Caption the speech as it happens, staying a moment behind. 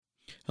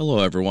Hello,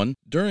 everyone.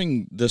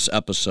 During this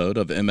episode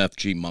of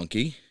MFG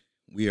Monkey,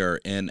 we are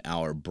in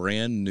our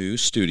brand new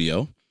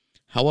studio.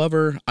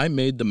 However, I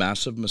made the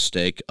massive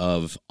mistake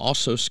of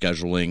also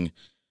scheduling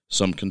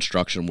some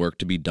construction work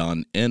to be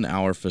done in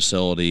our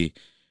facility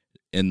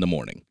in the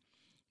morning.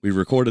 We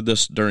recorded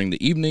this during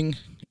the evening,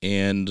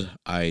 and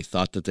I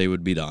thought that they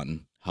would be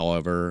done.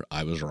 However,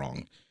 I was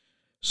wrong.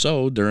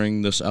 So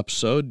during this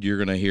episode, you're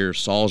going to hear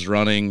saws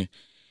running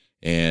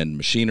and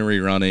machinery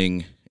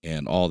running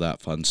and all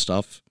that fun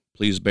stuff.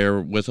 Please bear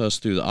with us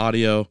through the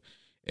audio.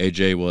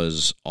 AJ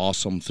was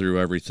awesome through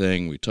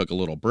everything. We took a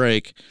little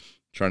break,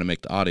 trying to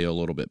make the audio a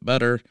little bit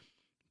better.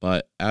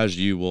 But as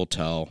you will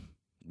tell,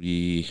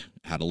 we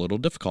had a little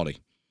difficulty.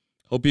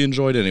 Hope you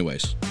enjoyed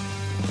anyways.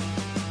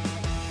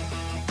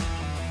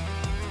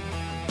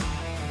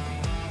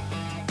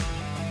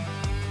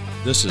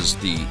 This is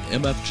the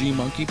MFG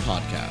Monkey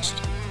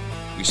Podcast.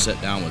 We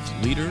sit down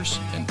with leaders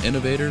and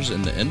innovators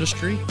in the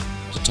industry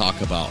to talk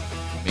about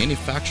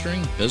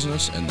manufacturing,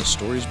 business, and the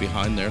stories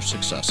behind their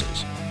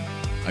successes.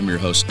 I'm your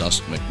host,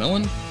 Dustin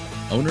McMillan,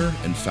 owner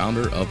and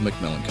founder of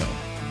McMillan Co.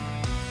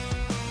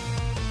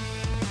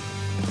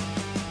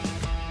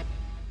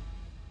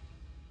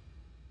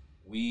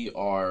 We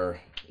are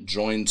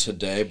joined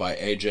today by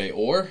AJ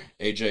Orr.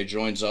 AJ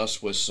joins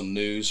us with some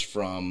news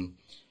from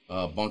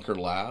Bunker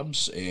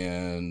Labs,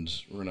 and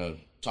we're going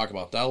to talk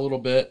about that a little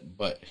bit.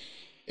 But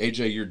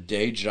AJ, your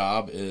day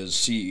job is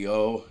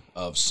CEO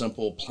of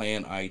Simple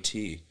Plan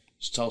IT.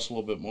 Just tell us a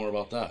little bit more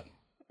about that.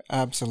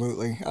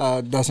 Absolutely.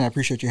 Dustin, I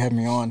appreciate you having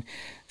me on.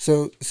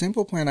 So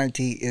Simple Plan IT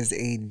is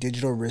a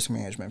digital risk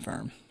management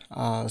firm.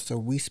 So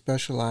we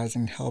specialize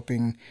in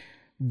helping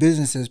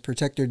businesses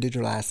protect their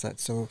digital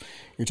assets. So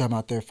you're talking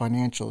about their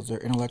financials, their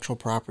intellectual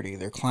property,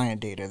 their client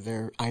data,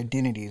 their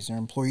identities, their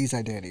employees'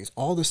 identities,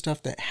 all the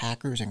stuff that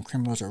hackers and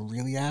criminals are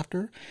really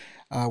after.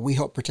 We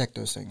help protect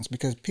those things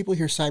because people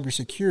hear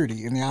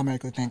cybersecurity and they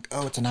automatically think,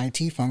 oh, it's an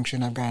IT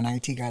function. I've got an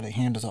IT guy that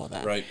handles all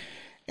that. Right.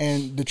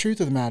 And the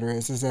truth of the matter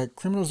is that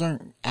criminals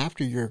aren't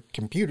after your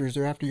computers;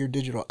 they're after your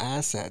digital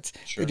assets.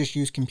 Sure. They just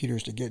use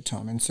computers to get to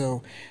them. And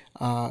so,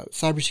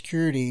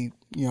 cybersecurity,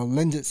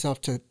 lends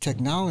itself to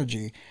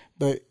technology.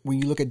 But when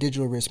you look at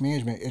digital risk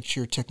management, it's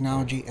your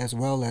technology as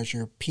well as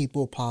your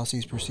people,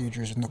 policies,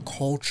 procedures, and the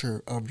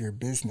culture of your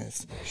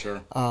business.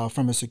 Sure.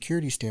 From a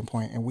security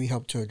standpoint, and we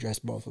help to address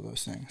both of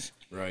those things.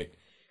 Right.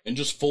 And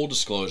just full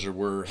disclosure,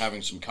 we're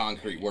having some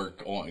concrete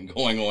work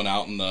going on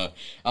out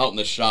in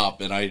the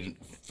shop, and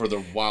for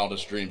the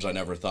wildest dreams, I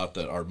never thought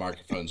that our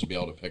microphones would be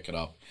able to pick it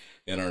up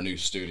in our new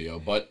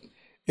studio. But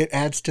it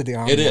adds to the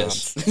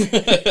ambiance.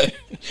 It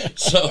is.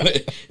 So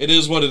it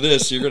is what it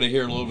is. So you're going to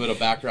hear a little bit of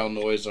background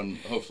noise, and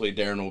hopefully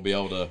Darren will be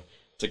able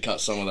to cut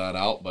some of that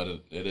out. But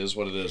it is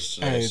what it is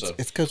today. Hey,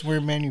 it's because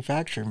we're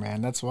manufacturing,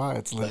 man. That's why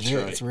it's legit. That's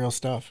right. It's real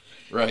stuff.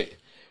 Right.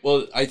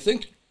 Well, I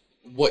think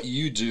what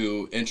you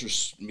do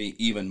interests me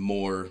even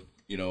more,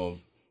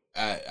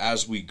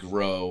 as we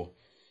grow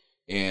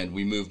and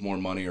we move more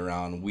money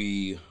around,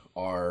 we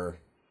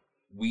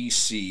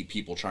see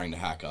people trying to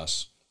hack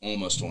us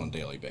almost on a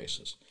daily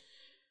basis.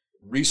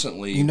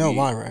 Recently,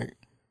 why, right?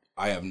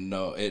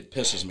 It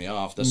pisses me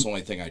off. That's the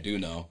only thing I do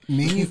know.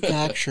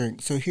 Manufacturing.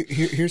 So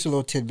here's a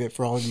little tidbit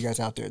for all of you guys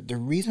out there. The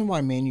reason why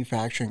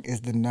manufacturing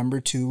is the number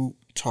 2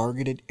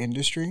 targeted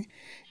industry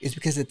is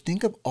because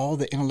think of all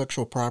the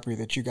intellectual property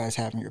that you guys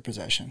have in your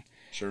possession.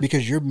 Sure.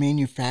 Because you're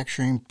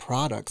manufacturing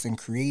products and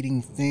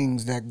creating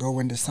things that go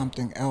into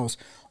something else.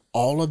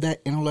 All of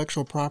that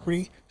intellectual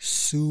property,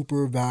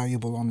 super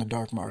valuable on the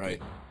dark market.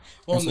 Right.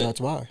 Well, and so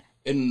that's why.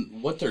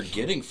 And what they're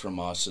getting from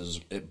us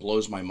it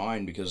blows my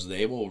mind because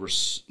they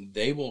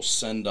will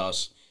send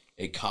us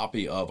a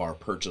copy of our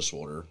purchase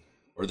order,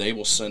 or they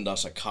will send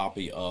us a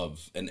copy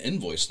of an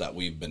invoice that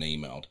we've been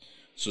emailed.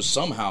 So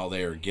somehow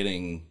they are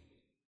getting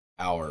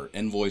our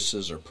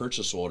invoices or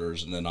purchase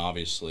orders, and then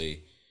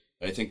obviously,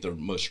 I think the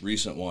most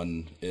recent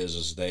one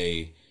is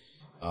they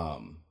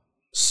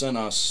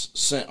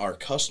sent our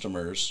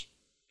customers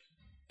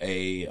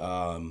a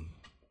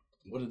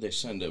what did they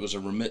send? It was a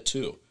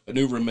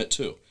new remit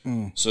to.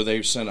 So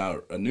they sent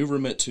out a new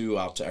remit to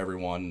out to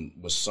everyone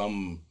with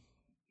some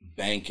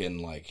bank in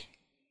like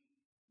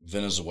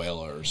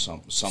Venezuela or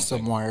something.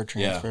 Some wire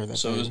transfer. Yeah.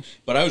 So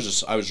but I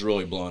was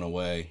really blown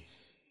away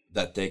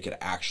that they could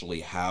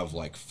actually have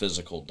like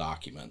physical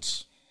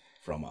documents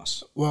from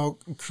us. Well,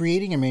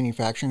 creating and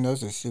manufacturing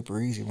those is super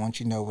easy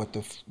once you know what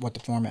the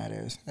format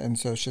is, and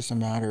so it's just a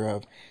matter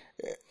of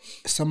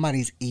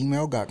somebody's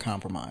email got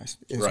compromised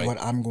is Right. what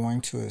I'm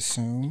going to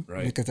assume,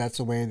 Right. because that's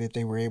the way that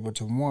they were able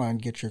to, one,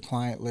 get your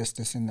client list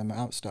to send them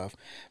out stuff,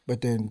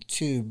 but then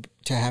two,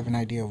 to have an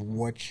idea of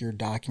what your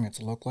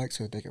documents look like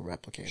so that they can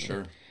replicate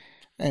Sure. it.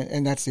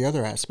 And that's the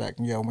other aspect.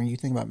 When you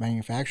think about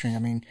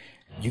manufacturing,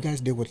 you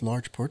guys deal with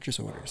large purchase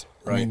orders.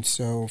 Right.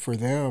 So for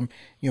them,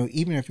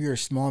 even if you're a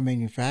small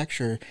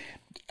manufacturer,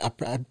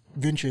 I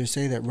venture to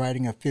say that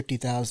writing a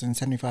 $50,000,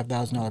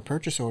 $75,000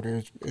 purchase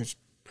order is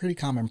pretty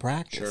common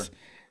practice. Sure.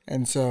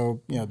 And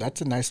so,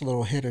 that's a nice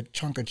little hit, a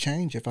chunk of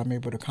change if I'm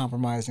able to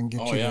compromise and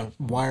get Oh, you yeah. to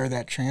wire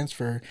that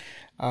transfer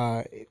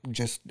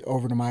just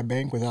over to my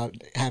bank without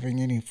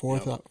having any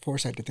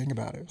foresight to think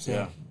about it. So.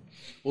 Yeah.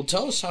 Well,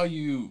 tell us how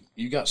you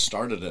got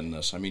started in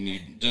this. I mean, you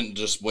didn't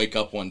just wake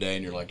up one day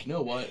and you're like, you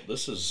know what,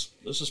 this is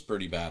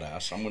pretty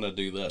badass. I'm gonna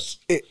do this.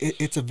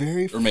 It's a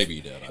very, or maybe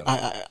you did.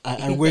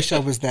 I wish I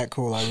was that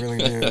cool. I really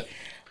do.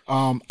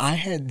 I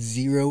had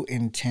zero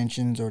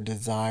intentions or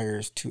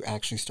desires to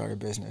actually start a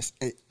business.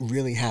 It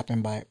really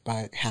happened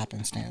by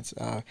happenstance.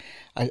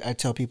 I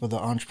tell people the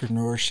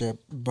entrepreneurship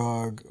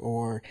bug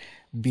or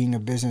being a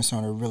business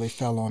owner really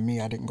fell on me.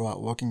 I didn't go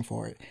out looking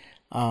for it.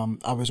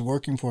 I was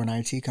working for an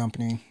IT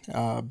company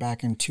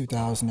back in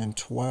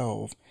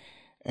 2012,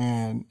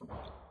 and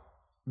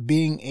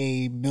being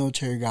a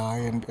military guy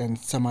and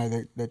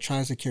somebody that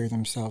tries to carry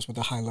themselves with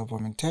a high level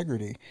of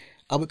integrity,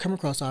 I would come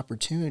across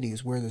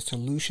opportunities where the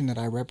solution that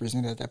I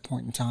represented at that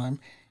point in time,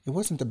 it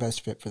wasn't the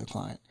best fit for the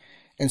client.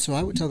 And so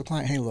I would tell the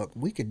client, hey, look,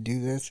 we could do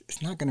this.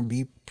 It's not going to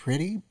be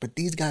pretty, but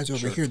these guys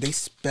over here, they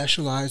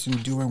specialize in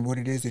doing what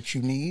it is that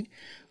you need.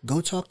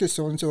 Go talk to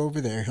so-and-so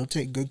over there. He'll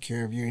take good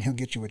care of you and he'll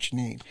get you what you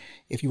need.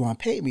 If you want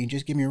to pay me,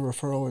 just give me a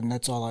referral, and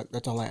that's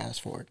all I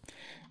ask for.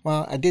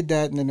 Well, I did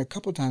that, and then a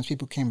couple of times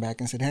people came back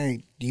and said,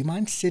 hey, do you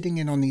mind sitting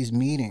in on these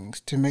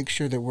meetings to make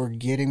sure that we're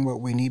getting what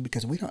we need,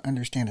 because we don't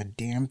understand a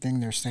damn thing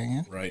they're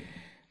saying? Right.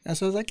 And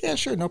so I was like, yeah,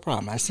 sure, no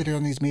problem. I sit here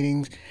on these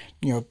meetings,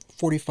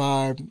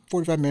 45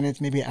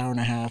 minutes, maybe an hour and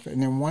a half.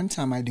 And then one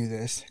time I do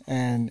this,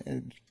 and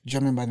a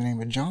gentleman by the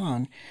name of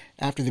John,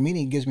 after the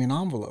meeting, he gives me an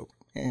envelope.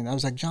 And I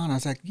was like, John,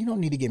 you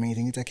don't need to give me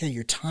anything. He's like, hey,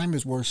 your time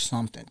is worth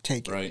something.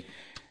 Take it. Right.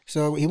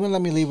 So he wouldn't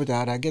let me leave with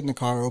that. I get in the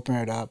car, open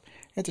it up.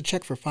 It's a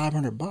check for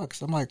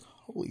 $500. I'm like,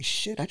 holy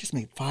shit, I just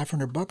made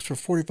 $500 for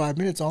 45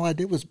 minutes. All I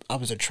did was I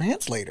was a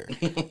translator.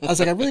 I was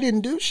like, I really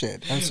didn't do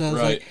shit. And so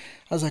I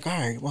was like, all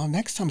right, well,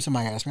 next time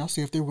somebody asks me, I'll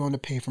see if they're willing to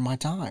pay for my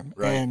time.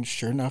 Right. And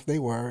sure enough, they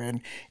were.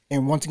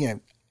 And once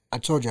again, I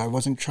told you I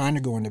wasn't trying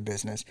to go into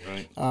business.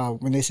 Right.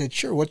 When they said,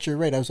 sure, what's your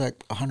rate? I was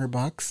like,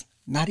 $100.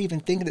 Not even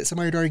thinking that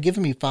somebody had already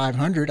given me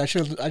 500. I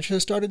should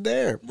have started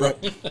there.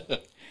 But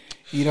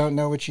you don't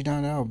know what you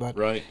don't know, but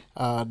right.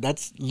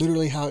 That's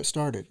literally how it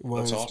started.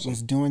 That's awesome.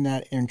 Was doing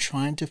that and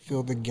trying to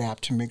fill the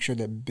gap to make sure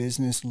that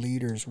business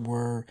leaders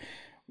were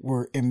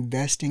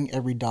investing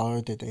every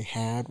dollar that they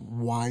had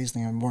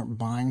wisely and weren't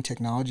buying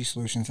technology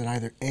solutions that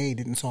either A,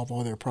 didn't solve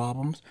all their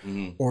problems,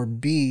 or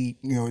B,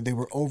 they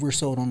were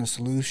oversold on the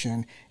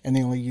solution and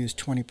they only used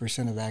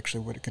 20% of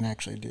actually what it can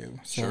actually do.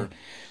 So. Sure.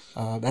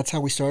 That's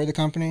how we started the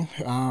company.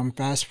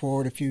 Fast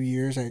forward a few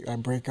years, I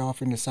break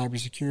off into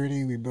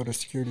cybersecurity. We built a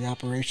security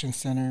operations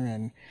center,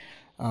 and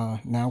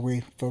now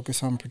we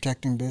focus on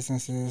protecting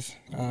businesses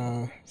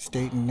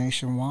state and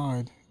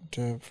nationwide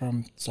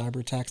from cyber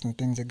attacks and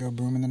things that go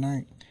boom in the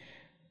night.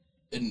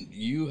 And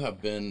you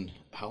have been,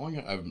 how long?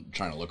 I'm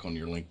trying to look on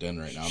your LinkedIn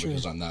right now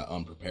because I'm not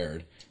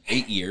unprepared.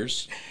 8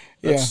 years.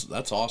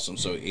 That's awesome.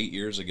 So 8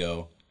 years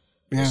ago,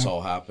 this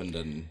all happened,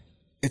 and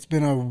it's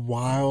been a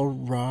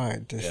wild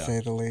ride, to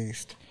say the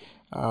least.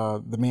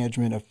 The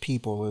management of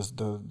people is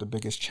the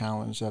biggest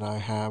challenge that I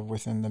have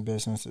within the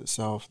business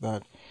itself.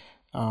 That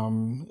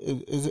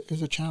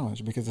is a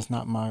challenge because it's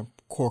not my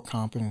core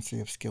competency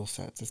of skill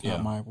sets. It's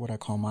not what I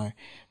call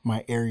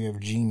my area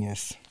of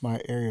genius. My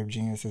area of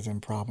genius is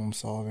in problem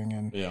solving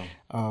and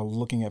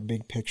looking at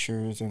big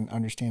pictures and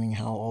understanding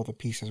how all the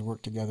pieces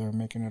work together and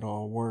making it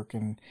all work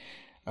and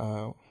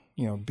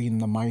being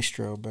the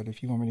maestro. But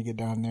if you want me to get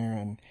down there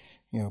and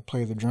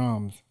play the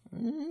drums,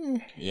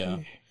 you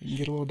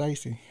get a little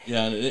dicey.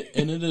 Yeah,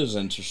 and it is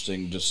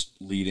interesting just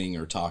leading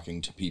or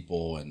talking to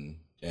people and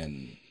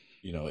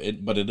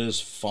but it is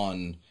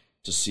fun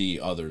to see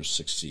others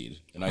succeed.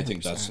 And I 100%.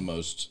 Think that's the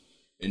most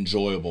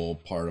enjoyable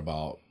part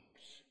about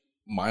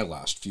my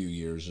last few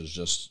years is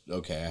just,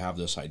 okay, I have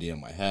this idea in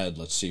my head.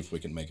 Let's see if we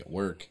can make it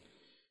work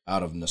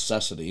out of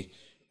necessity.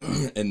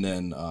 And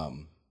then,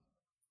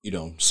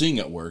 seeing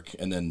it work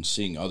and then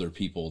seeing other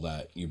people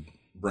that you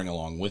bring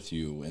along with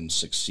you and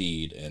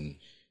succeed and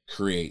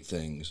create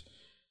things,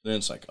 then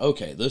it's like,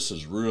 okay, this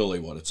is really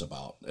what it's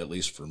about, at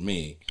least for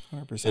me.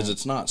 100%. Is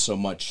it's not so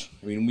much,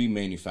 we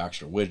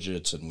manufacture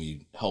widgets and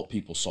we help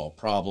people solve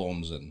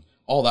problems and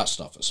all that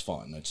stuff is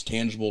fun. It's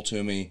tangible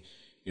to me.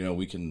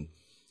 We can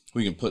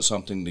put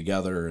something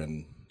together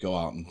and go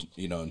out and,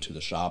 into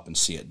the shop and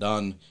see it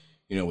done,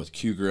 with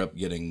Q-Grip,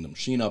 getting the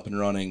machine up and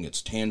running,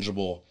 it's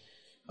tangible.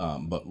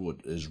 But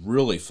what is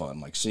really fun,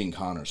 like seeing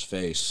Connor's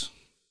face,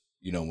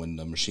 when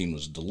the machine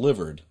was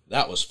delivered,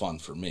 that was fun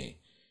for me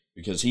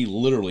because he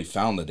literally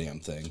found the damn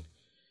thing.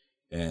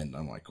 And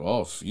I'm like,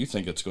 well, if you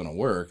think it's going to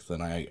work,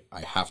 then I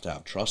have to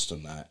have trust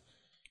in that.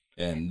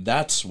 And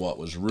that's what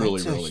was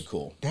really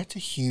cool. That's a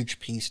huge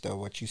piece, though,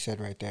 what you said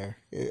right there.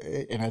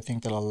 And I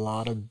think that a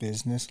lot of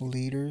business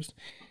leaders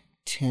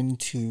tend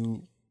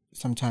to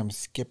sometimes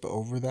skip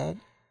over that.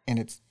 And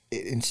it's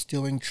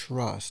instilling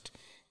trust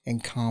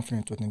and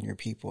confidence within your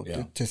people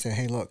to say,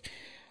 hey, look,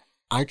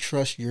 I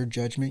trust your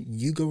judgment.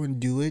 You go and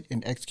do it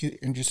and execute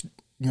and just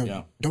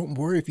don't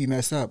worry if you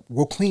mess up.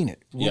 We'll clean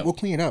it. We'll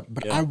clean it up.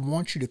 But I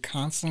want you to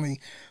constantly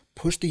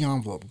push the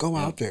envelope. Go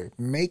out there.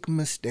 Make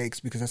mistakes,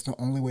 because that's the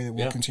only way that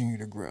we'll continue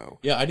to grow.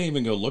 Yeah, I didn't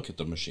even go look at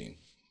the machine.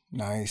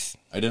 Nice.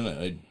 I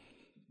didn't.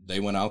 They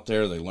went out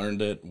there. They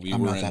learned it. We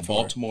were in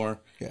Baltimore.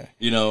 Yeah.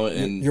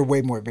 And you're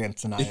way more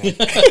advanced than I am.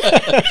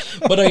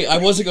 But I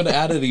wasn't going to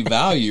add any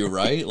value,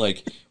 right?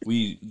 Like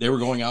they were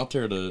going out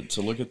there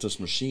to look at this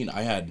machine.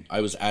 I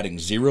was adding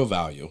zero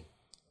value.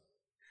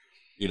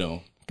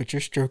 But you're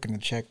stroking the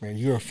check, man.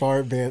 You are far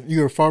advanced.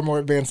 You are far more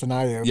advanced than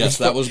I am. Yes,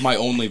 that was my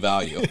only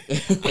value.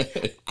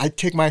 I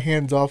take my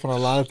hands off on a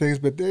lot of things,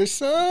 but there's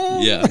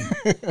some. Yeah.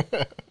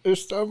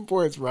 There's some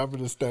points where I'm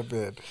going to step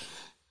in.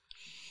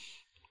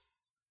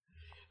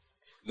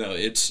 No,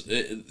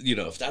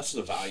 if that's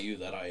the value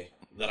that I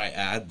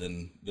add,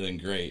 then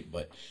great.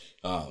 But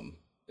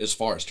as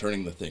far as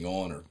turning the thing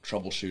on or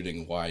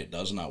troubleshooting why it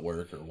does not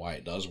work or why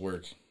it does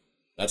work,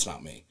 that's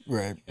not me.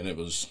 Right. And it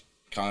was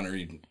Connor.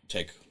 You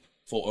take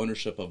full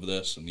ownership of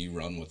this and you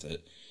run with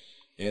it,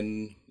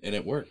 and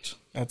it worked.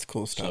 That's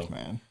cool stuff,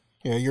 man.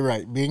 Yeah, you're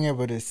right. Being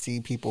able to see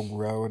people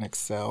grow and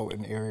excel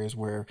in areas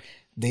where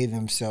they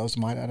themselves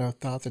might not have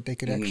thought that they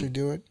could actually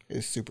do it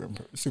is super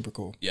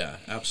cool. Yeah,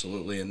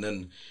 absolutely. And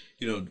then,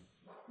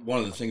 one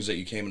of the things that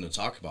you came in to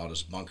talk about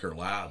is Bunker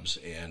Labs,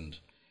 and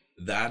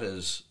that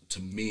is,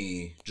 to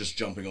me, just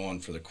jumping on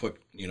for the quick,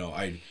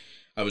 I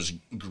was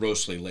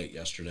grossly late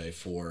yesterday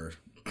for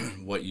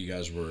what you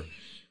guys were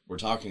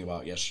talking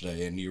about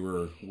yesterday, and you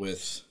were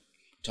with,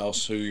 tell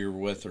us who you were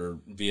with, or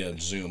via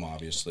Zoom,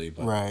 obviously.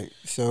 But. Right.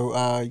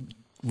 So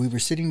we were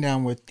sitting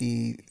down with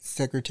the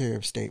Secretary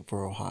of State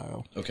for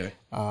Ohio,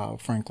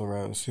 Frank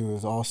LaRose, who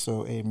is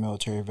also a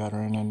military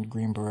veteran and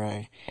Green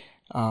Beret.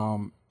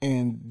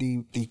 And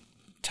the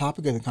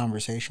topic of the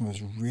conversation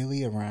was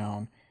really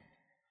around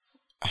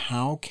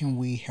how can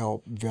we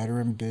help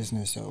veteran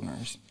business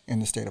owners in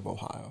the state of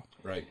Ohio.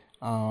 Right.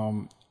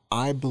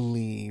 I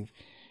believe,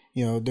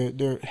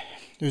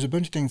 there's a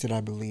bunch of things that I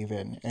believe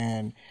in,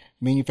 and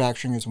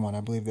manufacturing is one.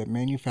 I believe that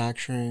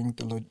manufacturing,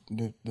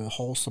 the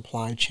whole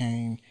supply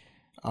chain,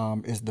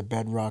 is the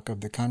bedrock of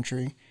the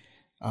country.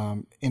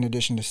 In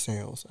addition to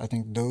sales, I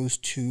think those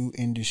two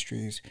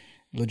industries,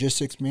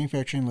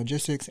 manufacturing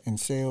logistics and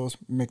sales,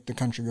 make the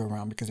country go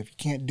around, because if you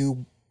can't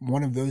do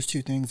one of those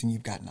two things, then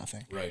you've got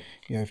nothing. Right.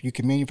 If you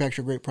can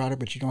manufacture a great product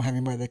but you don't have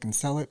anybody that can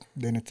sell it,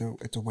 then it's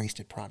a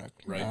wasted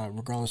product. Right.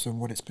 Regardless of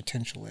what its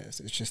potential is,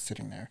 it's just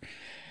sitting there.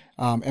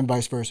 And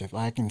vice versa. If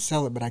I can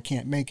sell it but I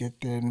can't make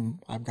it, then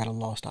I've got a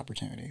lost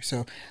opportunity.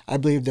 So I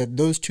believe that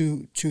those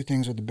two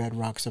things are the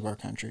bedrocks of our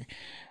country,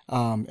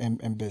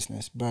 and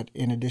business. But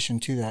in addition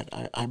to that,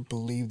 I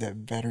believe that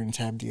veterans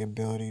have the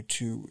ability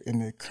to, in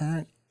the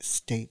current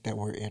state that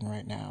we're in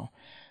right now,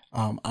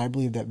 I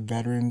believe that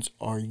veterans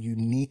are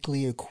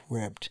uniquely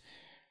equipped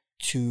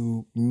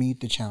to meet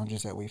the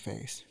challenges that we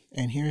face.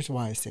 And here's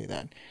why I say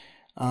that.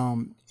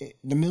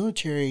 The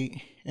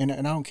military, and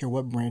I don't care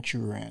what branch you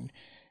were in,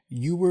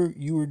 you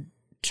were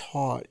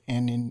taught,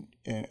 and in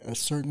a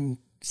certain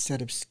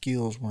set of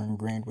skills were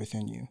ingrained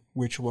within you,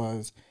 which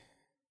was,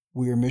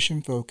 we are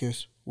mission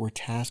focused, we're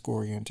task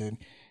oriented,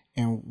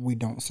 and we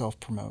don't self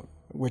promote,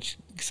 which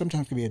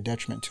sometimes can be a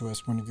detriment to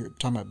us when you're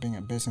talking about being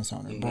a business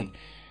owner. Mm-hmm.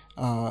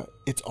 But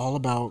it's all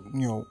about,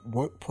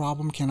 what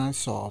problem can I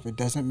solve? It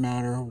doesn't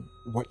matter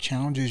what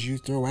challenges you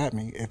throw at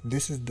me. If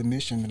this is the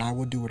mission, then I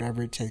will do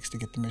whatever it takes to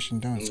get the mission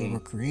done. Mm-hmm. So we're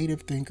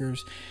creative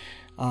thinkers,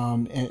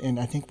 and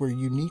I think we're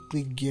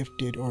uniquely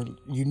gifted or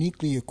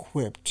uniquely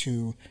equipped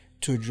to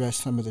address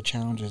some of the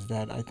challenges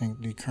that I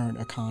think the current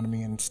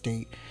economy and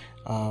state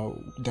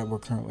that we're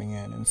currently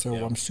in. And so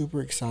I'm super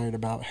excited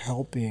about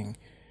helping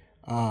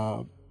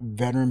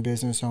veteran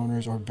business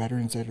owners or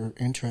veterans that are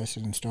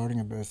interested in starting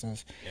a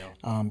business.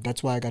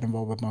 That's why I got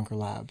involved with Bunker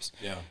Labs.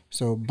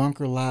 So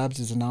Bunker Labs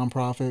is a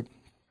nonprofit,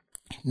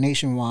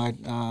 nationwide,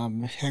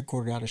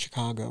 headquartered out of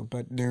Chicago,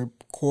 but their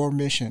core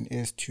mission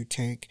is to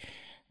take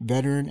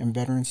veteran and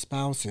veteran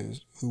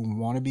spouses who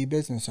want to be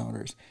business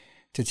owners,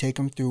 to take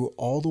them through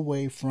all the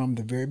way from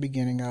the very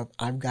beginning of,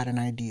 I've got an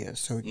idea.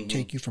 So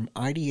take you from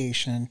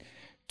ideation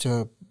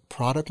to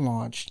product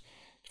launch,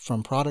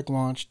 from product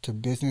launch to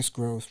business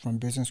growth, from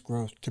business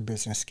growth to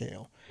business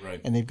scale. Right.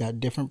 And they've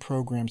got different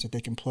programs that they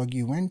can plug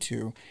you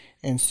into.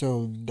 And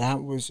so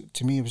that was,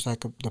 to me, it was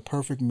like the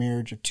perfect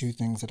marriage of two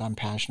things that I'm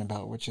passionate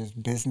about, which is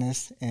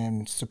business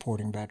and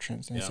supporting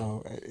veterans. And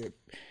so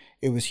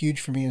it was huge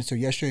for me. And so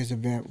yesterday's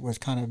event was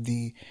kind of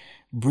the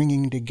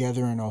bringing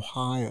together in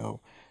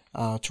Ohio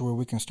to where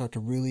we can start to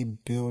really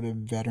build a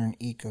veteran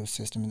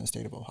ecosystem in the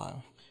state of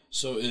Ohio.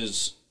 So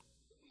is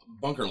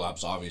Bunker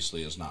Labs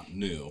obviously is not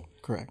new.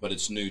 Correct. But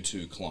it's new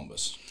to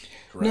Columbus,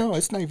 correct? No,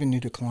 it's not even new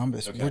to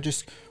Columbus. Okay.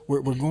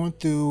 We're going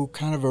through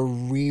kind of a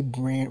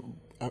rebrand,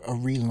 a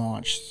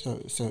relaunch,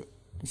 so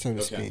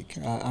to speak.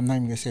 I'm not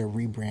even going to say a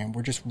rebrand.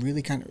 We're just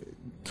really kind of,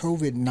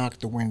 COVID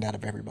knocked the wind out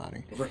of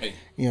everybody. Right.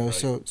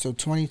 So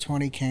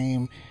 2020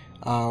 came.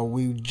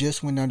 We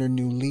just went under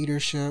new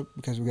leadership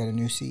because we got a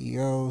new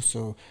CEO.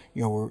 So,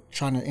 we're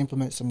trying to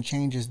implement some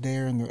changes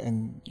there and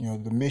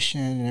the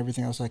mission and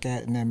everything else like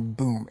that. And then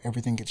boom,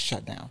 everything gets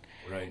shut down.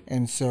 Right.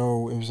 And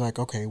so it was like,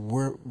 okay,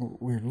 we're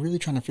really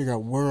trying to figure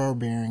out where our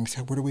bearings,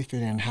 where do we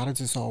fit in? How does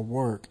this all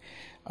work?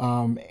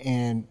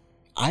 And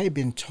I had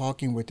been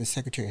talking with the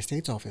Secretary of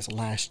State's office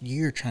last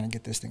year trying to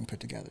get this thing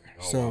put together.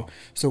 Wow.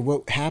 So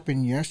what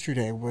happened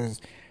yesterday was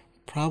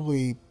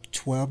probably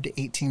 12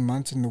 to 18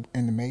 months in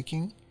the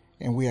making,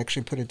 and we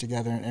actually put it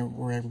together and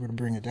we're able to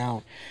bring it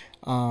out.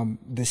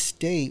 The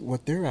state,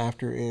 what they're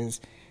after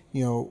is,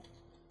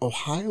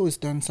 Ohio has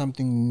done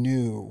something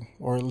new,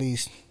 or at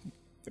least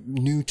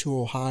new to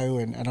Ohio,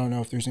 and I don't know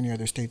if there's any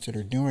other states that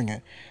are doing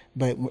it,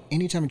 but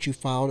anytime that you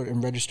file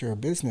and register a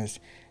business,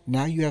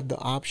 now you have the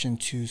option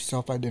to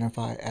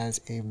self-identify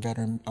as a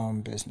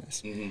veteran-owned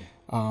business.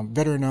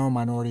 Veteran-owned,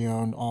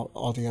 minority-owned,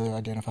 all the other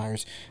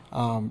identifiers.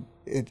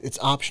 It's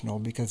optional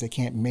because they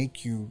can't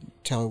make you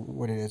tell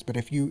what it is. But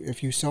if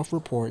you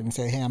self-report and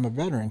say, hey, I'm a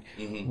veteran,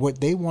 what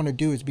they want to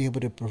do is be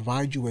able to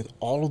provide you with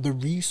all of the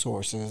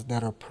resources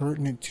that are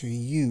pertinent to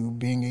you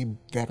being a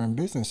veteran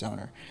business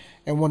owner.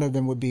 And one of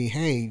them would be,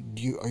 hey,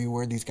 are you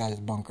aware of these guys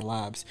at Bunker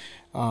Labs?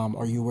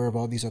 Are you aware of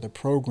all these other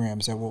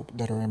programs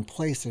that are in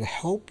place that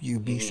help you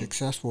be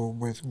successful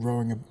with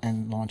growing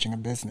and launching a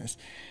business?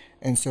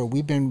 And so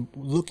we've been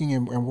looking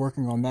and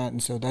working on that.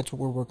 And so that's what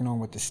we're working on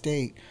with the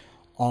state.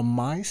 On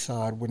my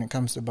side, when it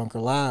comes to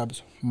Bunker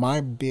Labs, my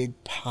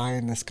big pie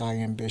in the sky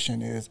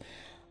ambition is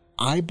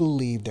I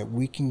believe that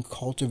we can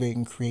cultivate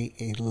and create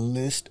a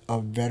list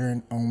of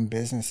veteran-owned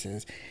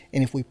businesses.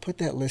 And if we put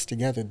that list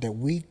together, that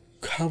we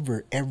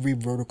cover every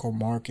vertical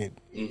market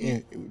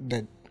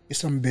that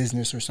some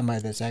business or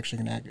somebody that's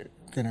actually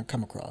going to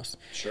come across.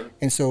 Sure.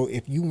 And so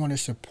if you want to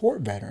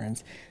support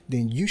veterans,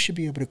 then you should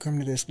be able to come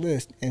to this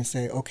list and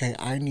say, okay,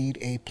 I need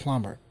a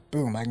plumber.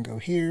 Boom, I can go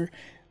here,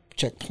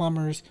 check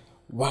plumbers.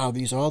 Wow,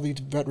 these are all these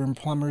veteran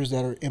plumbers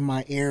that are in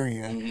my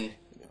area.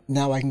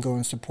 Now I can go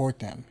and support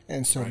them.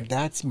 And so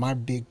that's my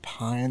big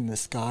pie in the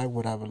sky,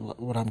 what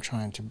I'm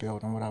trying to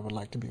build and what I would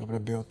like to be able to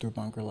build through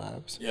Bunker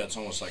Labs. Yeah, it's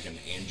almost like an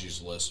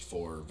Angie's List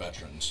for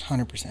veterans.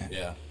 100%.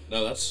 Yeah.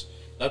 No, that's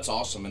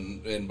awesome.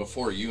 And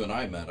before you and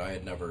I met, I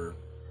had never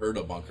heard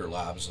of Bunker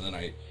Labs. And then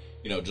I,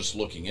 just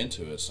looking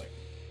into it, it's like,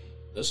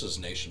 this is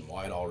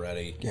nationwide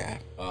already. Yeah.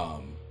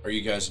 Are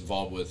you guys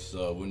involved with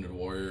Wounded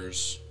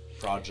Warriors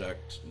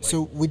project?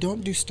 So we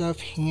don't do stuff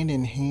hand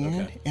in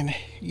hand. Okay. And,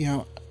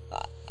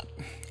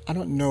 I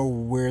don't know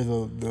where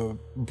the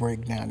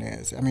breakdown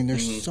is. I mean,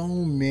 there's so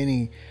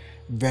many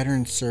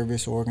veteran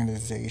service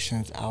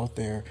organizations out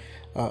there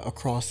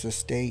across the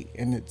state,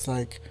 and it's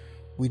like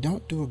we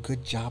don't do a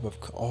good job of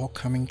all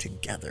coming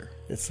together.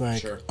 It's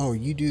like, oh,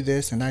 you do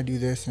this and I do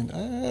this,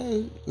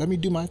 and let me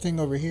do my thing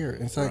over here.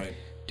 It's like,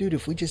 dude,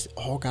 if we just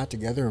all got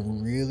together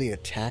and really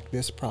attack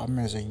this problem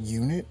as a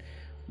unit,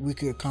 we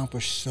could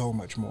accomplish so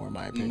much more, in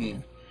my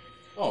opinion.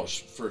 Oh,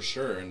 for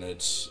sure. And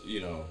it's,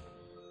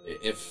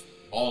 if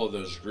all of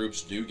those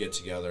groups do get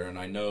together, and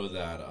I know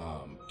that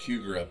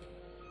Q-Grip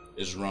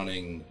is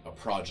running a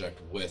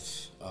project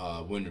with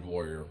Wounded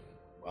Warrior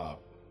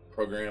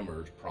program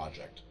or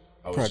project.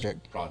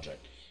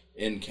 Project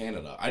in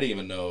Canada. I didn't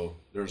even know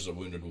there's a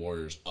Wounded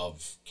Warriors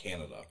of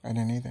Canada. I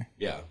didn't either.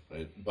 Yeah,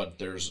 but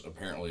there's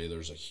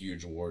a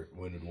huge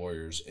Wounded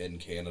Warriors in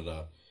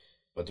Canada,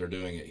 but they're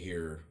doing it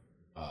here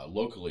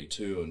locally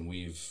too, and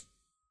we've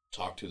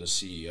talked to the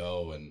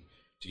CEO and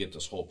to get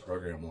this whole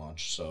program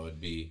launched. So it'd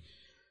be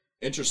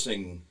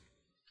interesting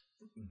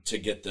to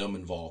get them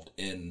involved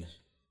in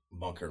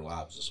Bunker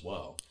Labs as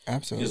well.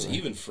 Absolutely. Because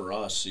even for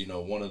us,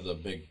 one of the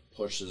big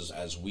pushes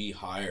as we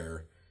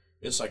hire,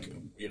 it's like,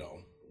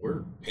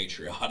 we're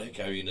patriotic,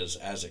 I mean,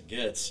 as it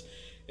gets.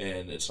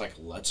 And it's like,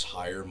 let's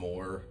hire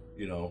more,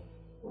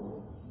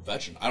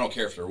 veteran. I don't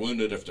care if they're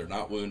wounded, if they're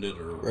not wounded,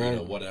 or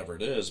whatever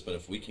it is. But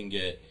if we can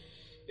get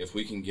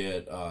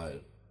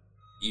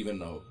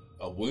even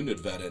a wounded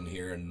vet in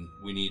here, and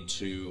we need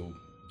to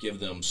give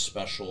them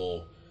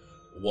special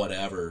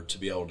whatever to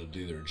be able to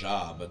do their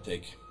job, but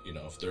they,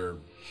 if they're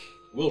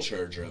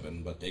wheelchair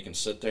driven, but they can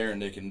sit there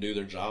and they can do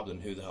their job, then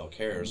who the hell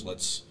cares?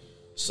 Let's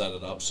set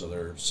it up so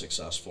they're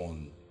successful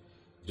in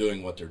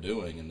doing what they're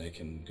doing, and they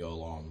can go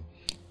along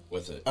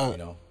with it.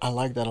 I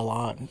like that a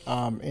lot,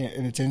 and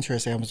it's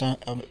interesting. I was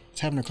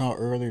having a call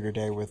earlier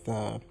today with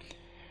a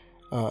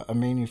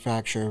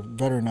manufacturer,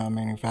 veteran-owned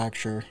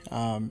manufacturer,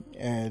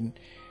 and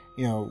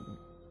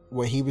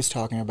what he was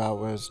talking about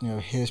was,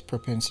 his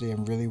propensity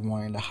and really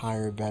wanting to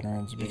hire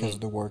veterans because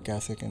of the work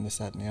ethic and this,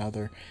 that, and the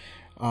other.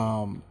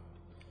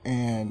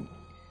 And,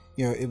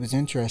 it was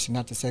interesting,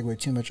 not to segue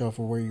too much off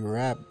of where you were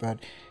at, but,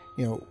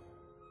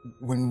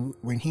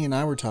 when he and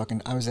I were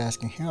talking, I was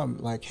asking him,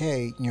 like,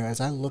 hey,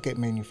 as I look at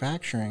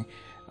manufacturing,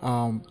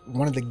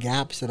 one of the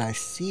gaps that I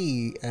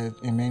see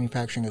in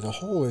manufacturing as a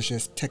whole is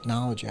just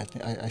technology.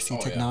 I see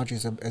technology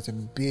as a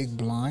big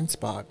blind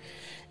spot.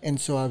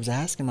 And so I was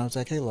asking him, I was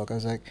like, hey, look, I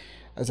was like,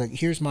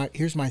 here's my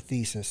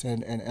thesis,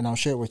 and I'll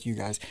share it with you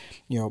guys.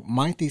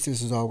 My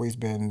thesis has always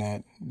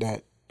been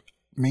that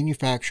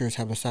manufacturers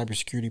have a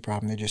cybersecurity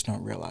problem. They just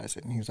don't realize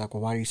it. And he was like,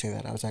 well, why do you say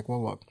that? I was like,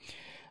 well, look,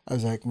 I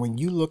was like, when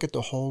you look at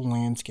the whole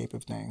landscape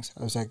of things,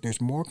 I was like,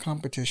 there's more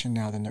competition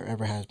now than there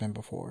ever has been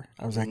before.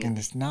 I was like, and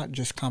it's not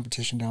just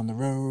competition down the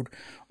road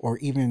or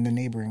even in the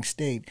neighboring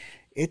state.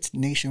 It's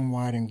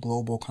nationwide and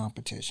global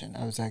competition.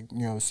 I was like,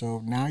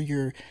 so now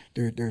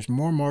there's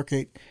more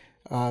market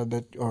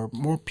that or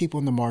more people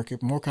in the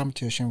market, more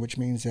competition, which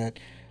means that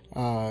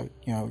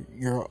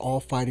you're all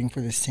fighting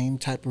for the same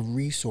type of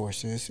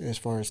resources as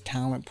far as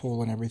talent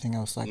pool and everything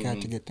else like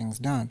that to get things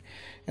done.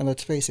 And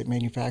let's face it,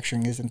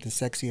 manufacturing isn't the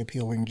sexy,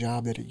 appealing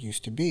job that it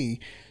used to be.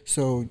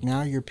 So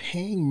now you're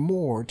paying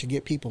more to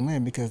get people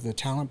in because the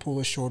talent pool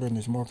is shorter and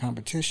there's more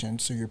competition.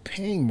 So you're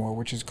paying more,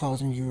 which is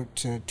causing you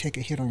to take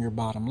a hit on your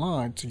bottom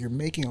line. So you're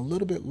making a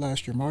little bit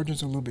less, your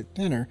margins are a little bit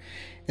thinner.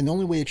 And the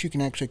only way that you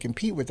can actually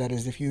compete with that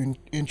is if you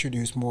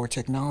introduce more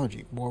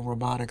technology, more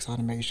robotics,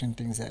 automation,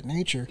 things of that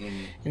nature.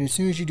 And as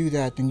soon as you do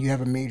that, then you have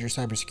a major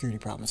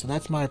cybersecurity problem. So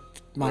that's my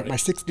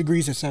 6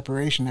 degrees of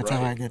separation. That's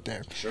how I get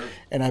there. Sure.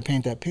 And I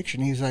paint that picture.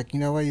 And he's like, you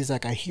know what? He's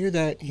like, I hear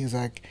that. He's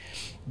like,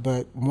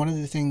 but one of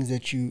the things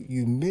that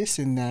you miss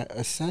in that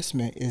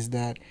assessment is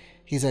that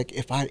he's like,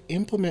 if I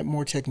implement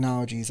more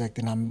technology, he's like,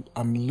 then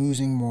I'm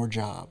losing more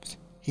jobs.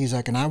 He's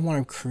like, and I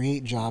want to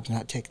create jobs,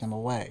 not take them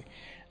away.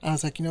 I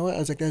was like, you know what? I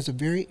was like, that's a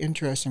very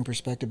interesting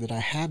perspective that I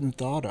hadn't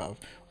thought of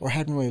or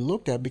hadn't really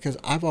looked at because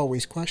I've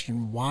always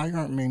questioned why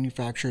aren't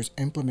manufacturers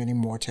implementing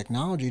more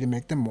technology to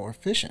make them more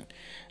efficient?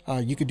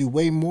 You could do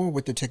way more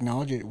with the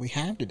technology that we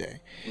have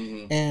today.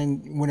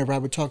 And whenever I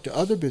would talk to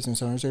other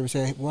business owners, they would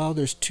say, well,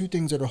 there's 2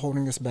 things that are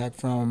holding us back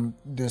from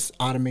this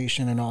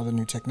automation and all the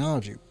new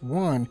technology.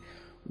 One,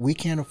 we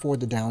can't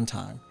afford the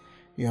downtime.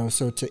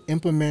 So to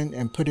implement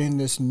and put in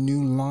this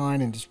new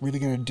line and it's really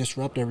going to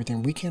disrupt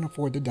everything, we can't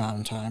afford the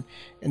downtime.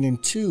 And then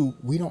 2,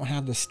 we don't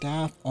have the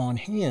staff on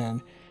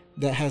hand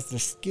that has the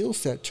skill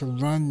set to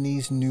run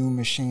these new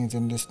machines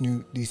and these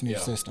new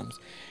systems.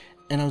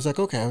 And I was like,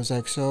 okay. I was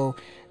like, so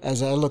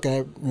as I look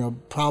at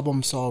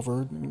problem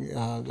solver,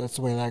 that's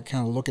the way that I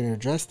kind of look at and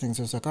address things.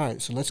 I was like, all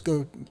right, so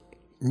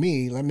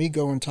let me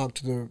go and talk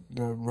to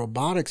the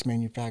robotics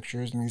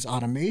manufacturers and these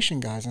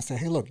automation guys and say,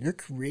 hey, look, you're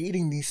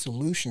creating these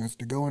solutions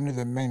to go into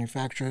the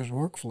manufacturer's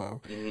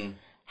workflow.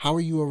 How are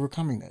you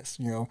overcoming this?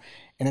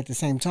 And at the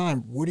same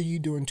time, what are you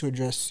doing to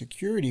address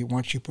security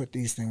once you put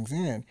these things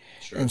in?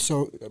 Sure. And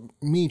so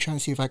me trying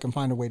to see if I can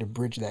find a way to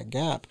bridge that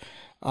gap.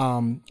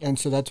 And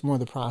so that's one of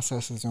the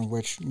processes in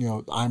which,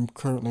 I'm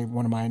currently,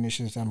 one of my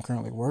initiatives I'm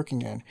currently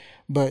working in.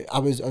 But I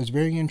was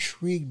very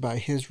intrigued by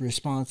his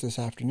response this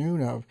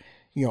afternoon of,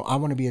 I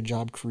want to be a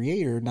job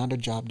creator, not a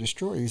job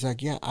destroyer. He's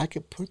like, yeah, I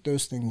could put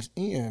those things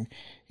in.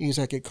 He's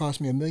like, it cost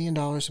me $1 million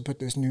to put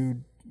this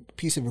new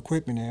piece of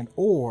equipment in,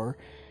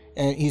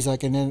 and he's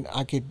like, and then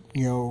I could,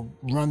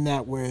 run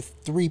that with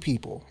 3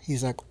 people.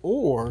 He's like,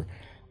 or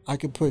I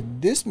could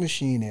put this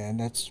machine in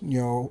that's,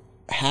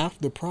 half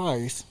the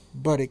price,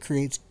 but it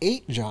creates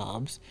 8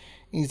 jobs.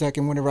 And he's like,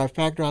 and whenever I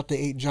factor out the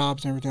 8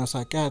 jobs and everything else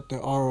like that, the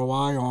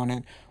ROI on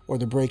it or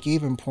the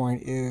break-even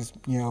point is,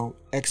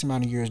 X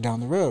amount of years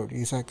down the road.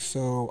 He's like,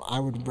 so I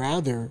would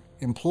rather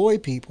employ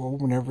people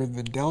whenever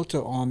the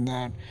delta on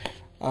that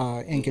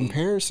in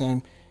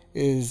comparison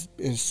is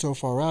so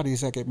far out.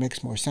 He's like, it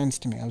makes more sense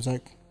to me. I was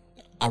like,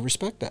 I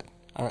respect that.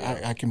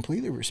 I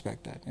completely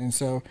respect that. And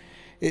so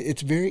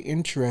it's very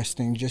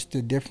interesting, just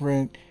the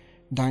different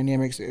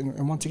dynamics.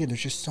 And once again,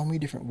 there's just so many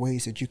different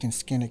ways that you can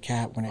skin a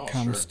cat when it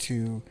comes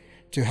to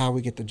how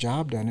we get the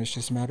job done. It's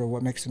just a matter of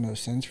what makes the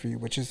most sense for you,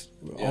 which is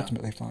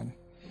ultimately fun.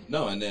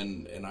 No, and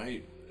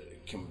I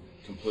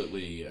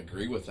completely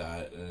agree with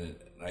that. And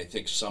I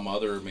think some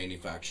other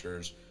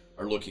manufacturers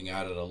are looking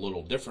at it a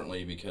little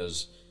differently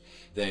because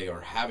they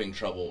are having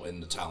trouble in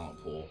the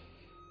talent pool,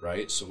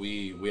 right? So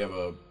we have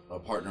a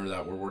partner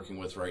that we're working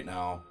with right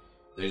now.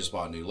 They just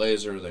bought a new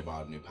laser, they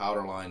bought a new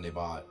powder line, they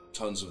bought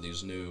tons of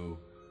these new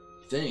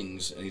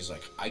things, and he's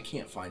like, I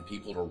can't find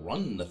people to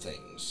run the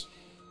things.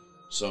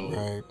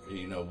 So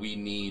we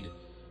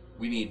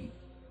need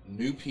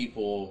new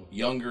people,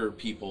 younger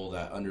people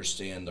that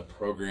understand the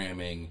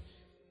programming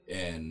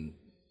and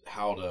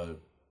how to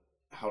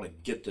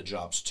get the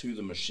jobs to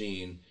the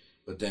machine.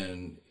 But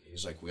then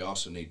he's like, we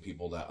also need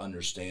people that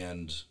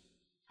understand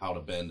how to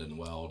bend and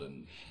weld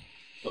and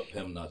put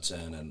PIM nuts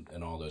in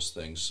and all those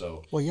things.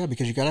 So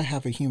because you got to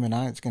have a human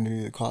eye that's going to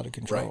do the quality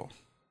control.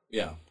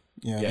 Right.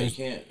 Yeah. You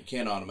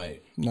can't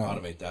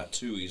automate that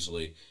too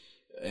easily.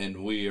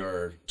 And we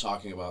are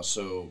talking about,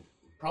 so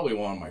probably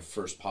one of my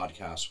first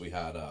podcasts, we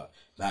had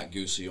Matt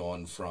Goosey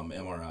on from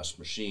MRS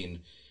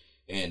Machine,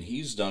 and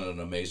he's done an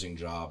amazing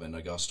job in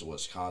Augusta,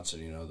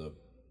 Wisconsin. The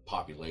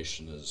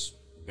population is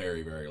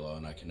very, very low,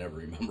 and I can never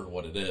remember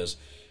what it is,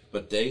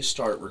 but they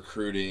start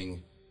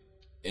recruiting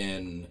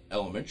in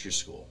elementary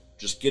school,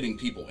 just getting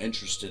people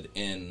interested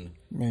in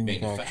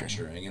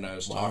manufacturing. And I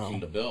was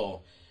talking to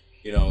Bill,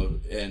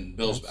 and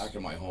Bill's back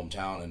in my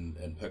hometown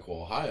in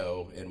Piqua,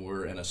 Ohio, and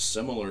we're in a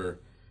similar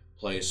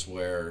place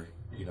where,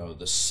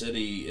 the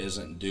city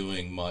isn't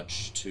doing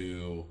much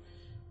to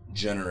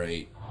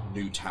generate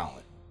new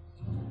talent.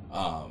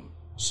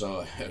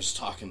 So I was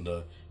talking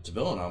to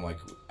Bill, and I'm like,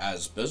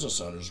 as business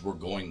owners, we're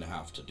going to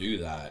have to do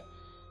that.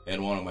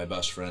 And one of my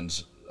best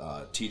friends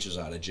teaches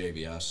out of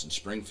JBS in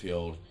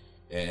Springfield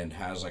and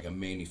has like a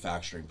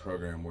manufacturing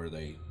program where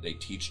they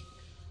teach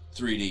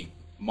 3D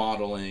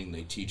modeling,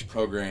 they teach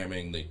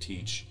programming, they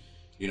teach,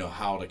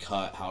 how to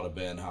cut, how to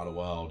bend, how to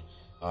weld.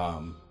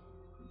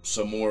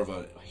 So more of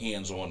a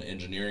hands-on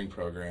engineering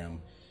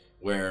program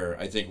where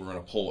I think we're going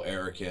to pull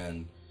Eric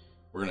in.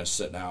 We're going to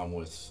sit down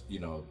with,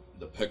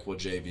 the Pickwood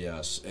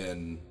JBS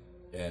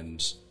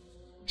and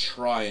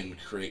try and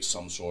create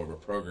some sort of a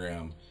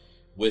program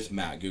with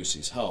Matt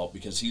Goosey's help,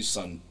 because he's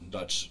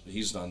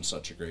done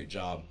such a great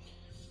job.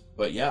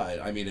 But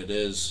yeah, I mean, it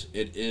is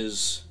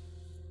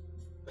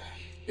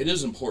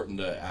important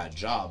to add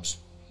jobs,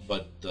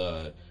 but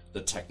the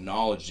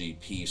technology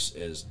piece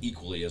is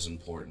equally as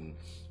important,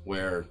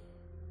 where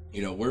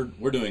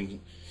we're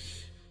doing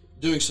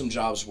some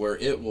jobs where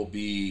it will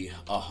be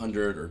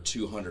 100 or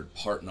 200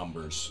 part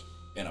numbers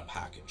in a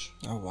package.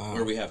 Oh wow.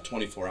 Where we have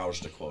 24 hours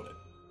to quote it.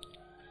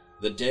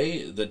 The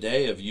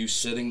day of you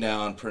sitting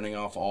down, printing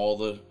off all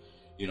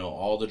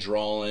the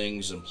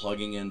drawings and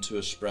plugging into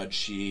a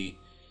spreadsheet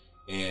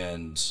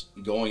and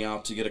going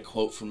out to get a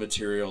quote for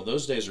material,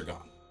 those days are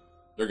gone.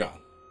 They're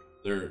gone.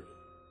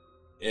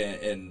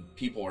 And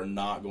people are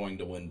not going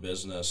to win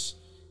business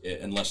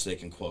unless they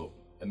can quote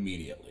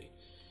immediately.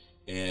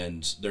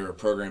 And there are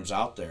programs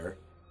out there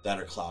that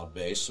are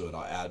cloud-based, so it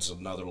adds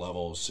another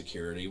level of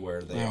security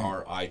where they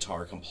are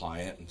ITAR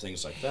compliant and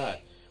things like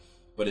that.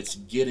 But it's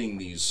getting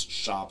these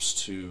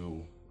shops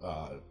to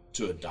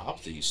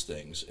adopt these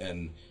things.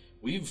 And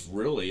we've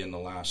really, in the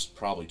last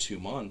probably 2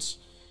 months,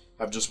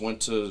 have just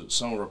went to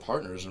some of our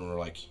partners and we're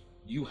like,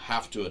 you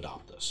have to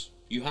adopt this.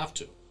 You have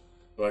to.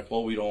 They're like,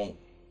 well, we don't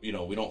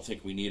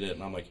think we need it.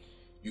 And I'm like,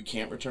 you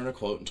can't return a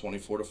quote in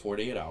 24 to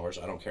 48 hours.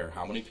 I don't care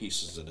how many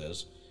pieces it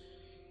is.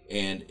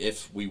 And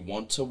if we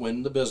want to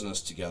win the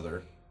business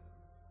together,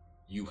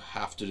 you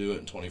have to do it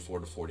in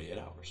 24 to 48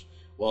 hours.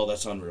 Well,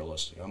 that's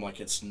unrealistic. I'm like,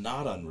 it's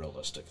not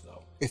unrealistic,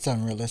 though. It's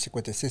unrealistic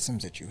with the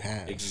systems that you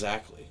have.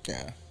 Exactly.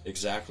 Yeah.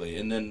 Exactly.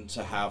 And then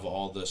to have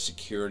all the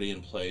security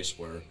in place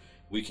where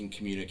we can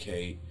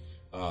communicate,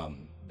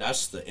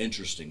 that's the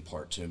interesting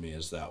part to me,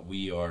 is that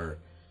we are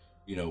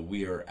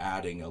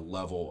adding a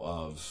level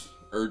of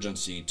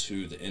urgency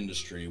to the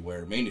industry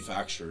where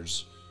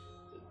manufacturers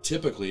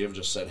typically have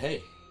just said,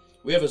 hey,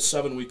 we have a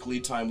 7-week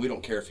lead time. We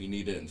don't care if you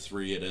need it in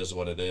 3. It is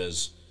what it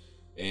is.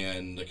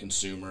 And the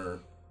consumer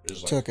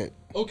is like, took it.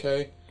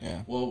 Okay.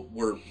 Yeah. Well,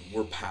 we're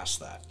past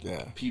that.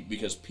 Yeah.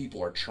 Because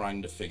people are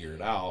trying to figure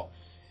it out.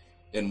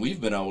 And we've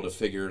been able to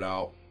figure it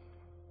out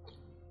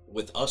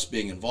with us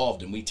being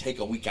involved, and we take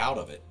a week out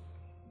of it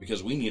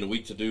because we need a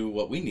week to do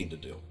what we need to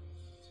do.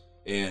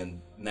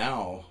 And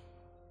now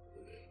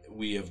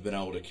we have been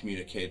able to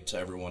communicate to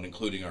everyone,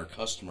 including our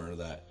customer,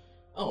 that,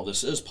 oh,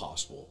 this is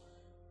possible.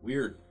 We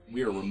are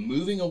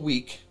removing a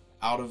week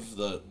out of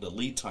the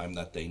lead time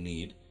that they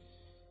need,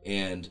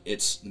 and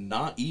it's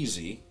not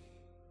easy,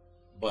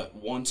 but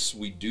once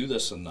we do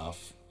this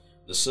enough,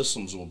 the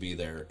systems will be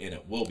there and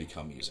it will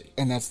become easy.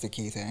 And that's the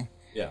key thing.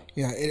 Yeah.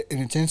 Yeah, and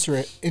it's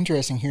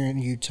interesting hearing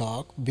you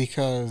talk,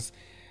 because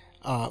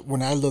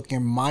when I look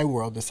in my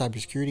world, the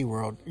cybersecurity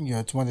world,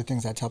 it's one of the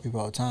things I tell people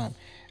all the time.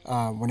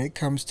 When it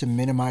comes to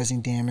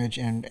minimizing damage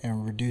and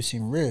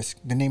reducing risk,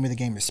 the name of the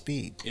game is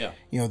speed. Yeah.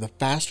 The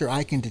faster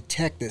I can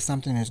detect that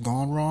something has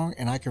gone wrong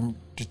and I can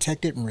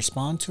detect it and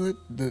respond to it,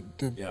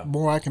 the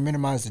more I can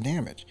minimize the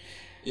damage.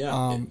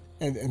 Yeah.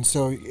 And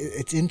so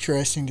it's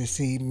interesting to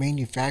see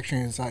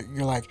manufacturing. It's like,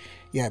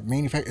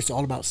 manufacturing, it's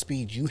all about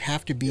speed. You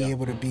have to be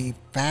able to be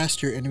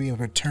faster and to be able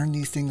to turn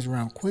these things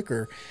around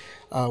quicker,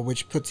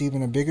 which puts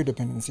even a bigger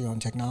dependency on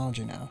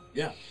technology now.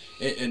 Yeah.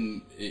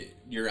 And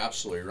you're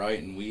absolutely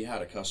right. And we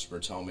had a customer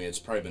tell me, it's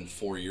probably been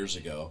 4 years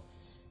ago,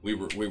 we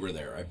were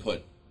there. I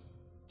put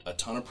a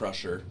ton of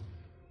pressure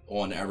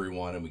on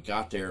everyone, and we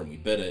got there and we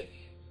bid it,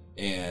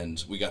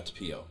 and we got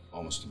the PO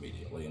almost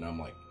immediately. And I'm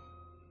like,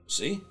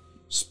 see?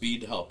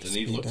 Speed helped. And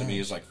he looked at me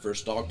as like,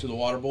 first dog to the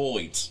water bowl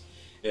eats.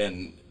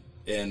 And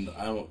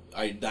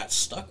I that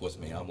stuck with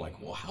me. I'm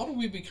like, well, how do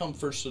we become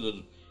first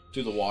to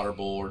the water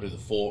bowl or to the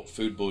full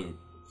food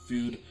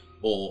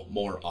bowl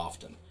more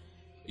often?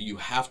 You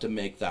have to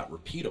make that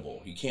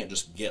repeatable. You can't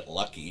just get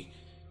lucky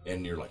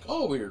and you're like,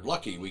 oh, we were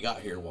lucky, we got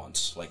here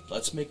once. Like,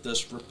 let's make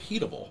this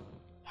repeatable.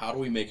 How do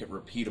we make it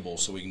repeatable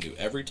so we can do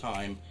every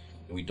time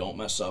and we don't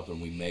mess up and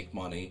we make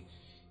money?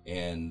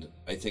 And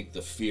I think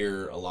the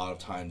fear a lot of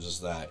times is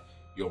that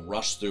you'll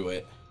rush through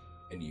it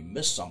and you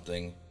miss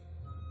something,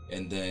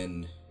 and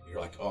then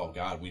you're like, oh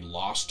God, we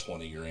lost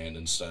 20 grand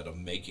instead of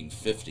making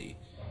 50.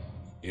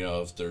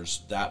 If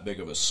there's that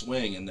big of a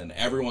swing, and then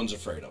everyone's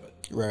afraid of it.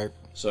 Right.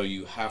 So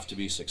you have to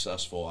be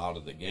successful out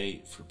of the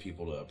gate for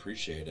people to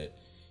appreciate it,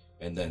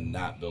 and then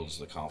that builds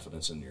the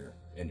confidence in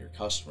your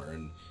customer.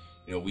 And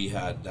we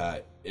had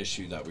that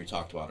issue that we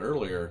talked about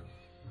earlier,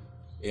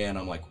 and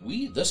I'm like,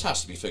 this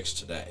has to be fixed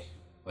today.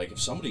 Like,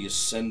 if somebody is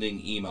sending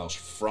emails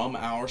from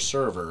our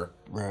server,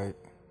 right,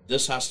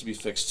 this has to be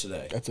fixed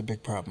today. That's a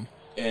big problem.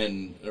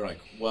 And they're like,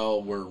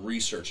 well, we're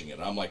researching it.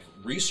 I'm like,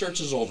 research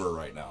is over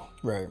right now.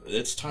 Right.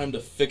 It's time to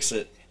fix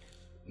it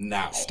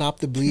now. Stop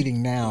the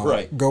bleeding now.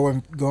 Right. Go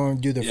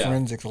and do the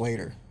forensics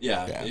later.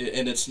 Yeah.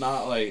 And it's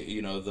not like,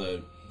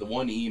 the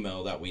one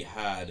email that we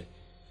had,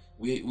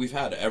 we've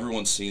had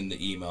everyone seen the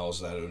emails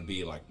that it would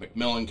be like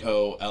McMillan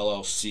Co.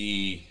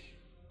 LLC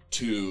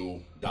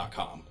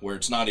 2.com, where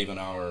it's not even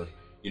our,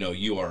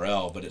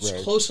 URL, but it's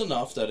close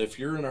enough that if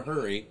you're in a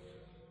hurry,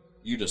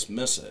 you just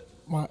miss it.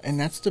 Well, and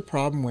that's the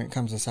problem when it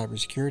comes to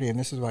cybersecurity. And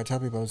this is why I tell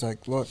people, I was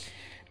like, look,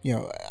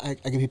 I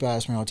get people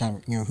ask me all the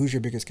time, who's your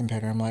biggest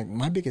competitor? I'm like,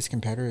 my biggest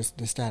competitor is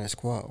the status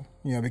quo,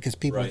 because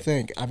people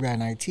think I've got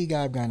an IT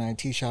guy, I've got an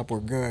IT shop, we're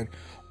good.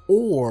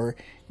 Or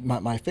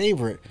my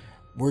favorite,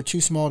 we're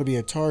too small to be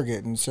a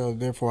target. And so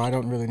therefore I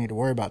don't really need to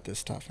worry about this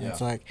stuff. And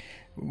it's like,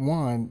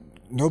 one,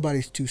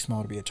 nobody's too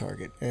small to be a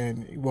target.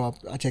 And well,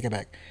 I take it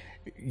back.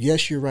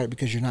 Yes, you're right,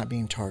 because you're not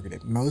being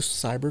targeted.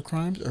 Most cyber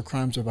crimes are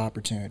crimes of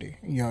opportunity.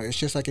 It's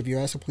just like if you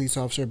ask a police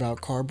officer about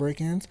car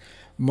break-ins,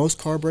 most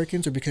car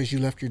break-ins are because you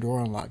left your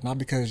door unlocked, not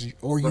because,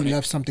 or you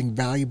left something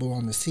valuable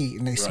on the seat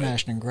and they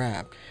smashed and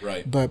grabbed.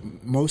 Right.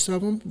 But most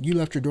of them, you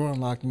left your door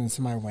unlocked and then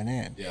somebody went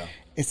in. Yeah.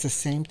 It's the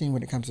same thing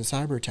when it comes to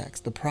cyber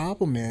attacks. The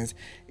problem is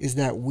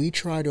that we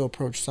try to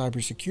approach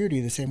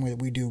cybersecurity the same way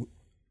that we do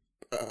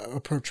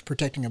approach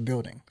protecting a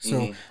building.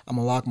 So I'm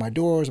gonna lock my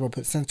doors. I'm gonna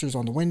put sensors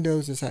on the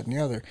windows, this, that, and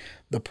the other.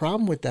 The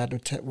problem with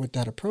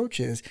that approach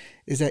is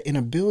that in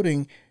a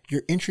building,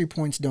 your entry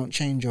points don't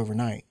change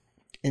overnight.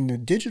 In the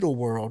digital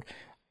world,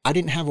 I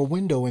didn't have a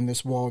window in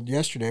this wall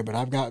yesterday, but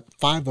I've got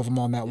 5 of them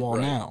on that wall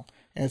now.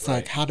 And it's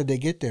like, how did they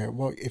get there?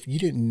 Well, if you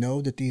didn't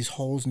know that these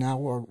holes now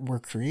were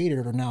created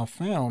or now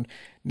found,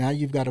 now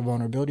you've got a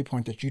vulnerability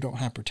point that you don't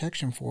have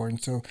protection for.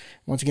 And so,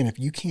 once again, if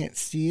you can't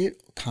see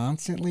it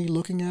constantly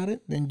looking at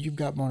it, then you've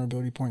got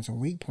vulnerability points and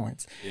weak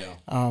points. Yeah.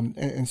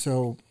 And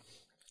so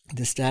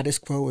the status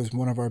quo is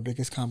one of our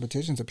biggest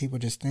competitions of people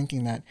just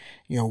thinking that,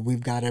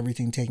 we've got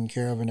everything taken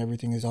care of and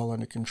everything is all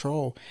under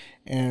control.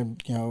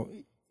 And,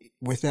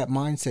 with that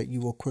mindset,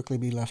 you will quickly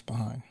be left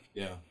behind.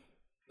 Yeah,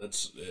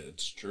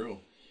 it's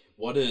true.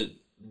 What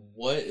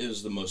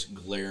is the most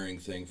glaring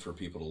thing for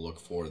people to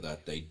look for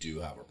that they do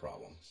have a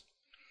problem?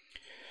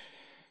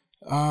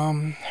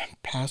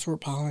 Password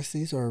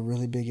policies are a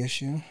really big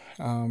issue.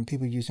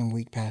 People using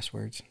weak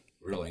passwords.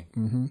 Really?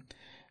 Mm-hmm.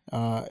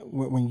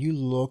 When you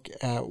look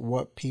at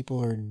what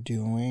people are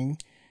doing,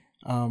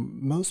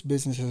 most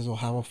businesses will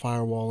have a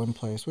firewall in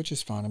place, which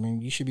is fine. I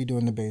mean, you should be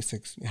doing the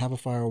basics. Have a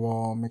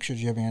firewall, make sure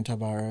you have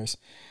antivirus.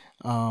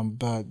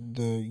 But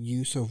the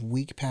use of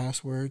weak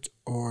passwords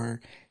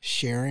or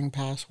sharing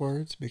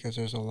passwords, because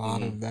there's a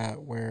lot of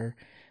that where,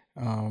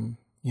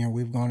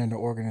 we've gone into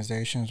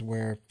organizations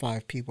where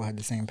 5 people had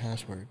the same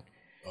password.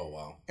 Oh,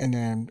 wow. And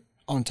then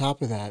on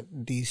top of that,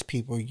 these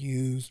people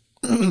use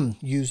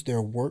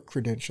their work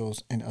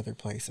credentials in other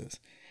places.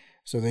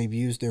 So they've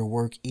used their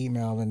work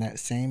email and that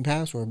same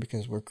password,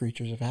 because we're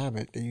creatures of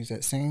habit. They use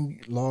that same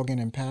login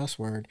and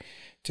password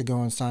to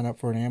go and sign up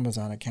for an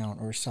Amazon account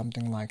or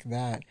something like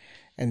that.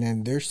 And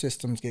then their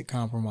systems get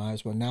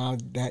compromised. Well, now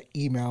that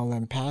email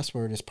and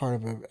password is part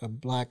of a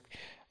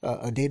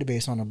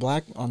database on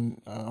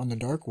the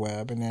dark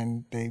web, and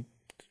then they,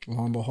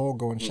 lo and behold,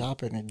 go and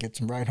shop it, and it gets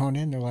them right on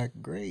in. They're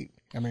like, great.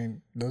 I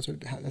mean,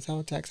 that's how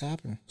attacks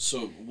happen.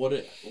 So what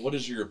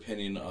is your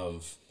opinion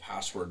of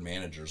password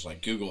managers?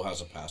 Like Google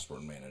has a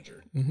password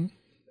manager. Mm-hmm.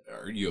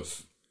 Are you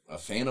a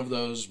fan of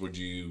those? Would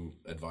you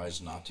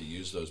advise not to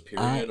use those,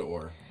 period?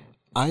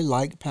 I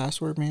like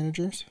password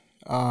managers.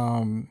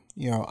 I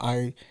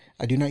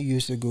do not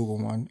use the Google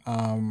one.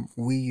 I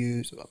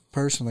use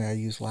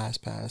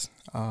LastPass.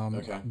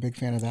 Okay. Big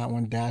fan of that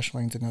one.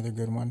 Dashling's another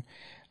good one.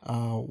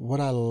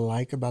 What I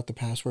like about the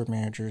password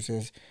managers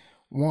is,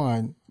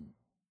 one,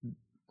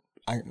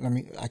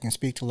 I can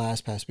speak to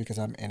LastPass because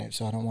I'm in it,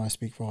 so I don't want to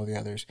speak for all the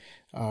others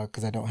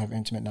because I don't have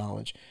intimate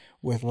knowledge.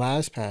 With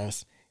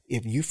LastPass,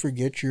 if you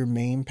forget your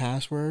main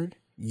password,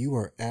 you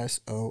are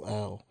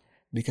SOL,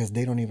 because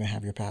they don't even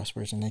have your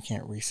passwords and they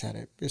can't reset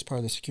it. It's part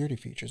of the security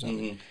features of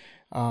it.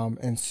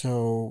 And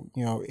so,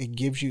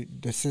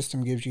 the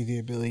system gives you the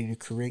ability to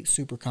create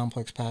super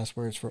complex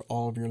passwords for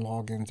all of your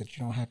logins that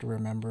you don't have to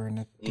remember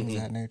and things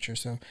of that nature.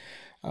 So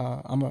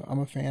I'm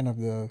a fan of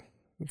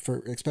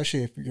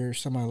especially if you're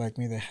somebody like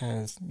me that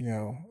has,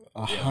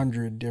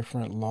 100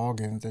 different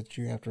logins that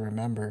you have to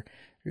remember.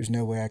 There's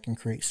no way I can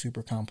create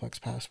super complex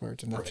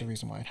passwords, and that's the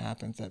reason why it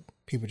happens, that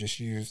people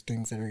just use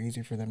things that are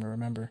easy for them to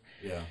remember.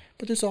 Yeah.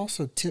 But there's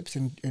also tips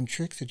and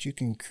tricks that you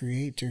can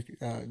create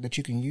that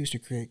you can use to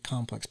create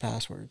complex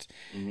passwords.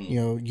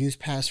 Use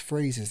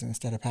passphrases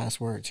instead of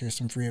passwords. Here's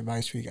some free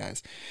advice for you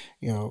guys.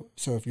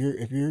 So if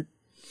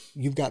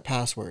you've got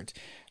passwords,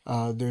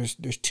 there's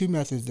 2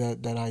 methods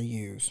that I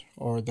use,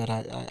 or that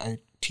I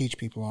teach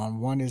people on.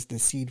 One is the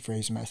seed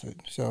phrase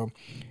method. So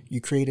you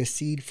create a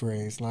seed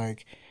phrase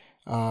like,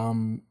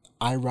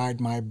 I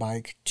ride my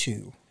bike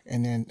to,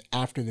 And then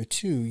after the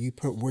 2, you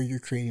put where you're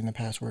creating the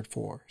password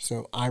for.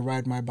 So I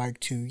ride my bike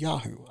to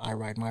Yahoo. I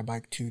ride my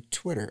bike to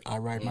Twitter. I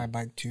ride my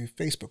bike to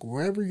Facebook.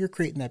 Wherever you're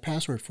creating that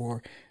password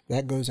for,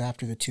 that goes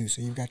after the 2.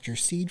 So you've got your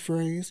seed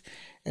phrase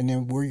and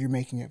then where you're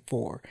making it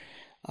for.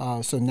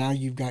 So now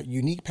you've got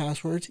unique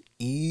passwords,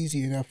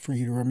 easy enough for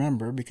you to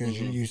remember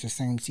because you use the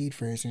same seed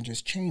phrase and it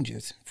just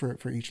changes for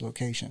each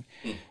location.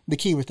 The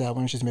key with that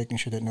one is just making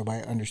sure that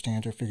nobody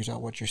understands or figures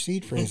out what your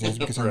seed phrase is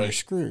because then you're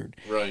screwed.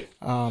 Right.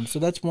 So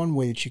that's one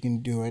way that you can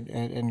do it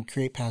and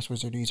create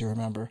passwords that are easy to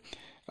remember.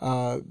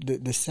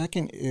 The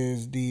second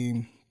is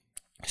the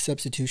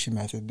substitution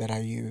method that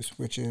I use,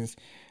 which is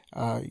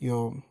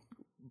you'll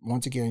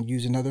once again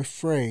use another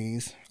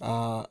phrase.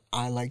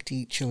 I like to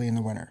eat chili in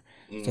the winter.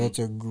 So it's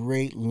a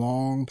great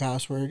long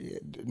password.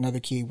 Another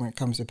key when it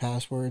comes to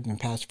passwords and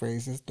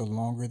passphrases, the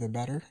longer the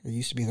better. It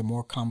used to be the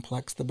more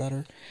complex the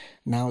better.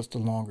 Now it's the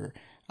longer.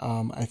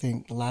 I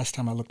think the last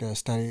time I looked at a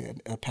study,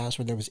 a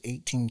password that was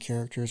 18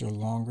 characters or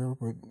longer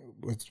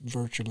was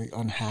virtually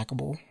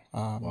unhackable.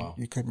 Wow.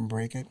 You couldn't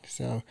break it.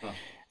 So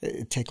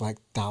it'd take like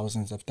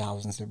thousands of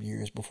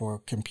years before a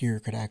computer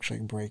could actually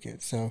break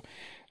it. So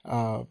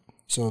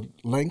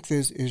length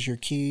is your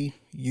key.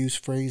 Use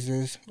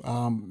phrases.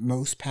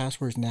 Most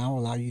passwords now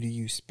allow you to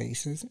use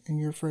spaces in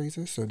your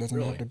phrases, so it doesn't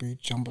have to be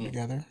jumbled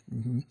together.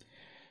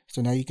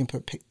 So now you can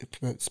put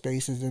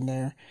spaces in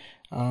there,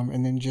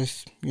 and then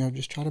just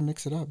try to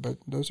mix it up. But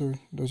those are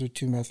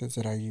 2 methods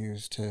that I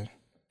use to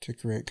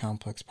create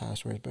complex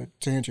passwords. But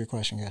to answer your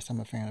question, yes, I'm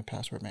a fan of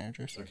password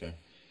managers. Okay,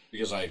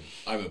 because I'm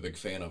a big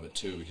fan of it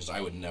too. Because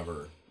I would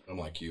never. I'm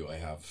like you. I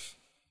have.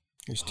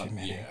 There's too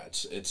many. Yeah,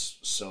 it's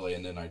silly,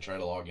 and then I try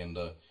to log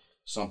into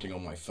something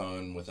on my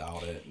phone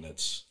without it, and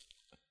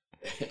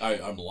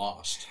I'm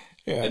lost.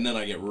 Yeah. And then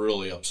I get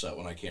really upset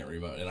when I can't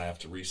remote, and I have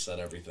to reset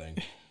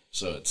everything.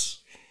 So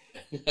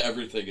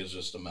everything is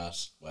just a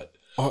mess. But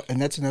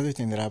and that's another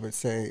thing that I would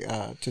say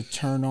to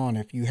turn on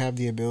if you have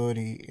the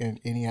ability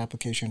in any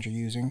applications you're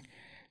using.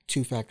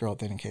 2-factor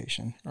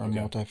authentication or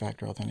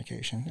multi-factor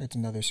authentication. It's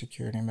another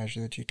security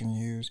measure that you can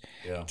use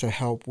to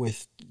help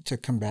to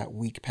combat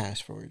weak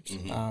passwords.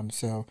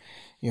 So,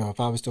 if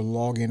I was to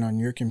log in on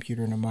your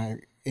computer into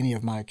any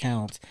of my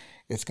accounts,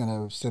 it's going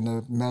to send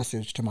a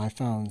message to my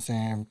phone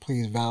saying,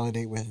 please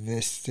validate with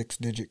this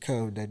 6-digit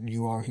code that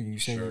you are who you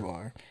say you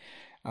are.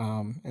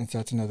 And so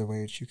that's another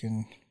way that you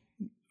can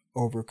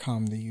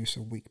overcome the use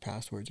of weak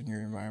passwords in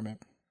your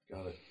environment.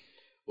 Got it.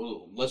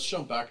 Well, let's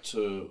jump back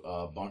to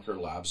Bunker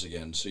Labs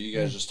again. So you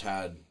guys just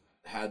had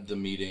the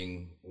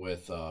meeting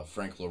with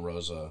Frank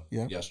LaRosa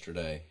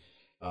yesterday.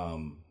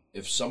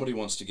 If somebody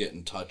wants to get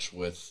in touch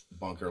with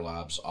Bunker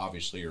Labs,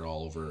 obviously you're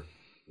all over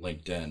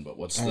LinkedIn, but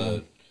what's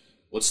the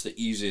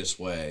easiest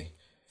way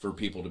for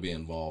people to be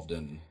involved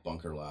in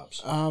Bunker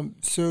Labs?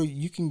 So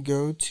you can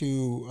go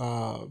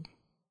to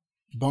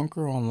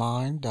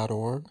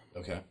bunkeronline.org.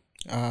 Okay.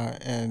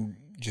 And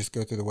just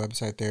go through the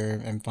website there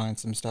and find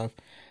some stuff.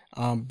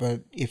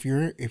 But if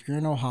you're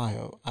in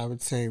Ohio, I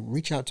would say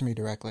reach out to me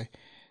directly.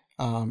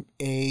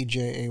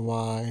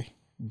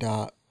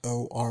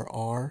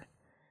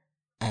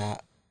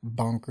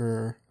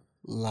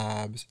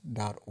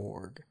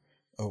 ajay.orr@bunkerlabs.org.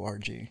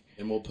 O-R-G.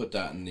 And we'll put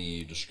that in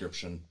the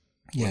description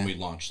when we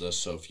launch this.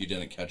 So if you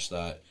didn't catch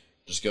that,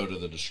 just go to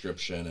the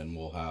description and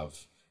we'll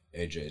have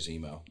AJ's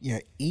email. Yeah,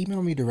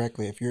 email me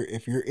directly. If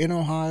you're in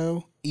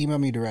Ohio, email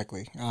me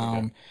directly.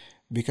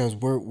 Because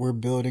we're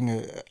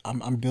building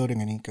I'm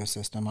building an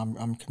ecosystem.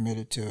 I'm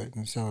committed to it.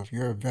 And so if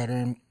you're a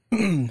veteran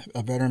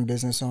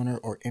business owner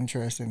or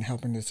interested in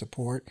helping to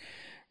support,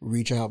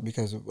 reach out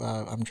because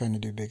I'm trying to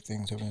do big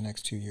things over the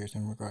next 2 years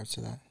in regards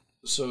to that.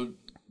 So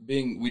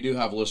we do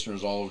have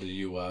listeners all over the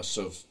U.S.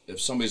 So if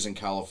somebody's in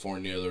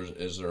California,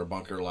 is there a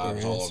Bunker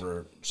Labs all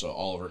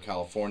over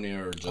California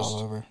or just all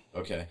over?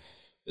 Okay.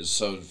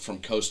 So from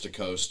coast to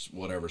coast,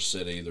 whatever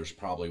city, there's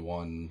probably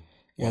one.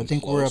 Yeah, I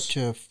think we're up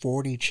to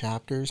 40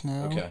 chapters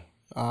now. Okay.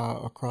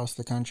 Across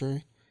the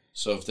country.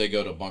 So if they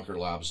go to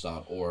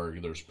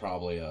bunkerlabs.org, there's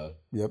probably a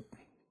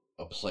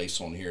place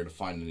on here to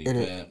find an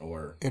event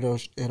or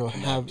it'll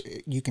have,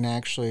 you can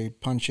actually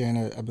punch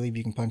in, I believe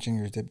you can punch in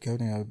your zip code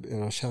and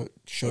it'll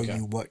show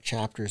you what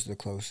chapter is the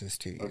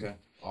closest to you. Okay,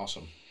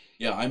 awesome.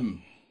 Yeah,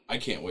 I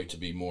can't wait to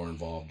be more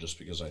involved just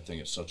because I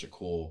think it's such a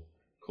cool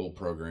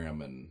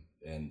program and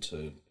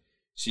to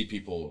see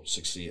people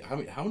succeed.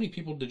 How many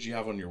people did you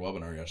have on your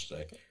webinar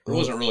yesterday? It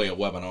wasn't really a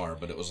webinar,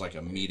 but it was like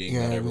a meeting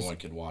that everyone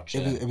could watch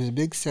in. It was a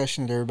big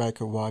session that everybody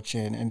could watch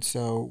in, and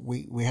so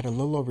we had a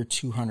little over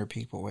 200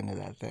 people into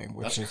that thing.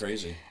 Which That's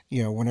crazy.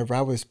 Whenever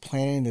I was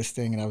planning this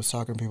thing and I was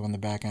talking to people in the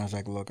back, and I was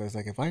like,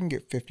 if I can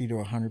get 50 to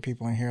 100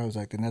 people in here, I was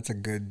like, then that's a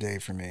good day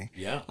for me.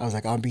 Yeah. I was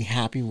like, I'll be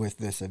happy with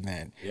this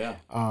event. Yeah.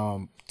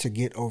 To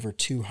get over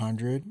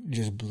 200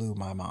 just blew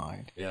my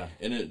mind. Yeah,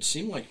 and it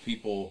seemed like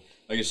people,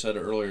 like I said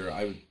earlier,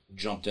 I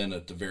jumped in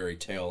at the very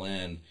tail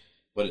end,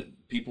 but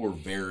people were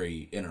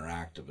very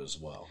interactive as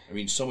well. I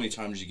mean, so many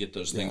times you get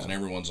those things and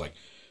everyone's like,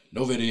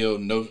 no video,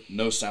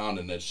 no sound,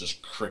 and it's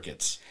just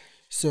crickets.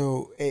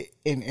 So,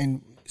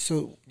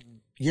 so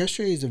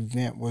yesterday's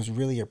event was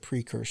really a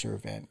precursor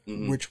event,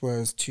 which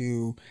was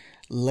to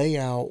lay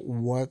out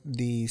what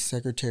the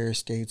Secretary of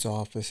State's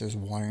office is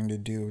wanting to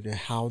do, to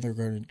how they're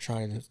going to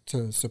try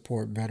to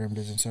support veteran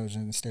business owners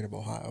in the state of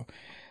Ohio.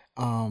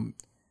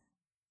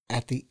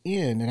 At the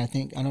end, and I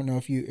don't know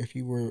if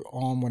you were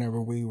on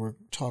whenever we were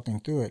talking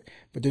through it,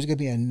 but there's going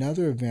to be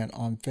another event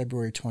on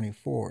February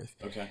 24th.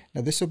 Okay. Now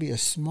this will be a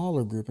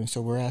smaller group, and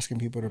so we're asking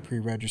people to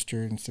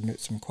pre-register and submit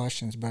some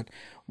questions. But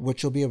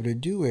what you'll be able to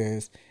do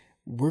is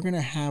we're going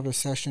to have a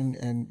session,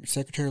 and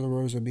Secretary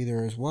LaRose will be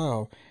there as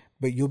well.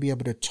 But you'll be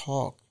able to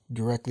talk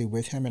directly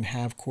with him and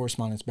have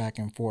correspondence back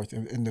and forth.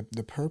 And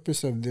the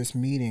purpose of this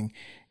meeting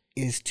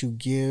is to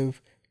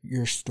give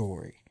your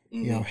story.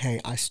 You know, hey,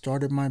 I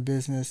started my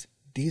business.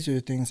 These are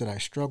the things that I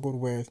struggled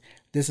with.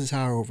 This is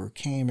how I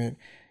overcame it.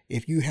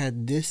 If you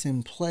had this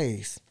in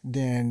place,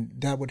 then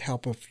that would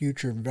help a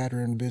future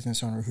veteran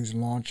business owner who's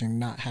launching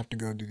not have to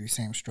go through these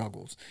same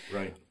struggles.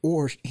 Right.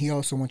 Or he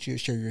also wants you to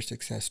share your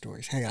success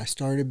stories. Hey, I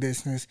started a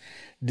business.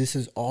 This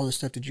is all the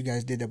stuff that you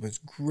guys did that was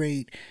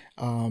great.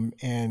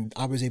 And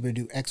I was able to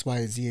do X,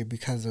 Y, Z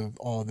because of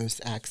all this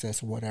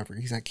access, whatever.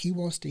 He's like, he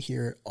wants to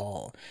hear it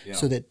all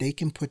so that they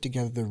can put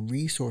together the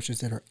resources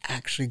that are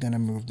actually going to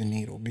move the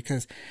needle.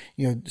 Because,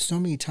 you know, so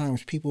many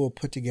times people will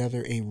put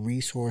together a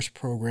resource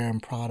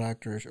program,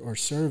 product, or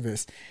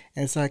service.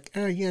 And it's like,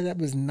 oh, yeah, that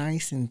was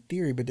nice in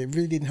theory, but it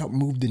really didn't help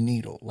move the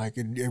needle. Like,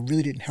 it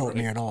really didn't help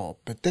me at all.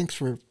 But thanks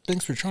for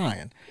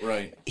trying.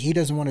 Right. He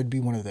doesn't want to be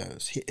one of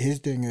those. His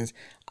thing is,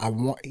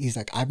 he's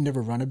like, I've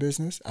never run a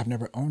business. I've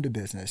never owned a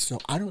business. So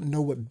I don't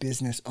know what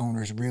business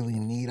owners really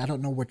need. I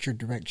don't know what your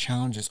direct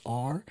challenges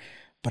are,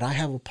 but I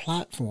have a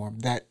platform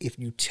that if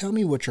you tell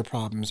me what your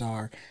problems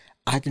are,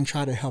 I can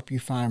try to help you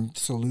find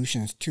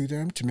solutions to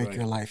them to make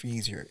your life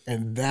easier.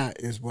 And that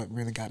is what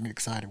really got me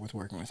excited with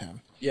working with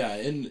him. Yeah,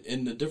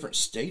 in the different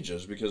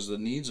stages, because the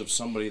needs of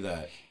somebody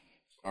that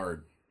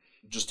are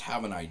just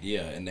have an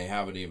idea and they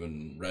haven't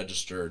even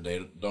registered,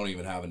 they don't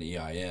even have an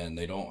EIN,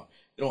 they don't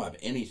have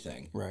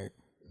anything. Right.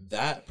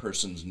 That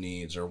person's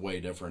needs are way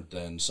different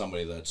than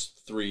somebody that's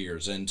 3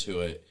 years into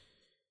it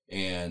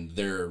and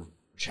their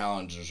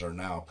challenges are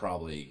now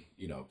probably,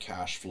 you know,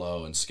 cash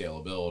flow and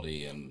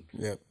scalability and,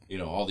 you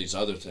know, all these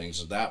other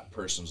things. That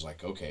person's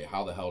like, okay,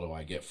 how the hell do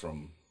I get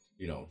from,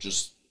 you know,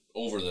 just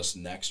over this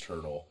next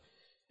hurdle?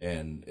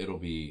 And it'll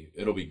be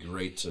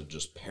great to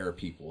just pair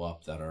people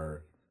up that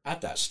are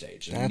at that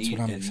stage and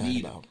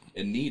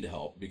need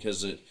help,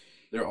 because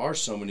there are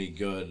so many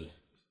good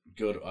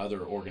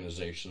other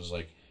organizations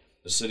like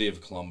the City of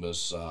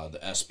Columbus, the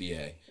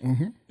SBA.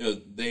 You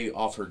know, they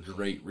offer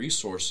great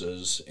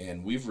resources,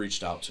 and we've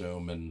reached out to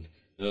them, and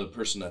you know, the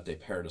person that they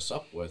paired us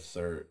up with,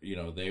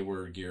 they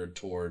were geared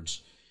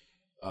towards,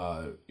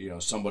 you know,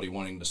 somebody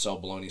wanting to sell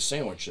bologna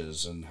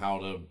sandwiches and how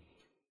to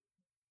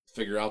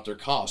figure out their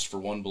cost for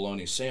one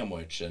bologna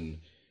sandwich, and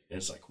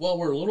it's like, well,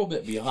 we're a little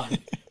bit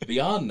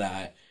beyond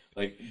that,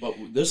 like, but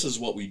this is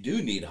what we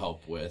do need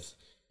help with,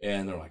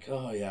 and they're like,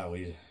 oh yeah,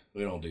 we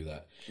don't do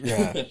that.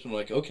 Yeah. I'm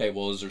like, okay,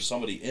 well, is there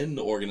somebody in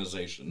the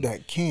organization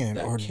that can?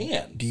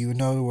 Do you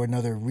know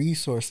another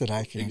resource that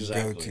I can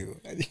go to?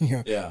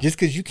 You know, just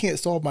because you can't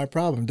solve my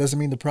problem doesn't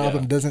mean the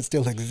problem doesn't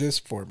still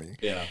exist for me.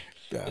 Yeah.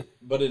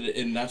 But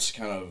and that's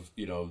kind of,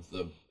 you know,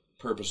 the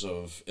purpose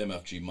of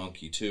MFG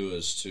Monkey too,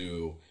 is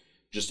to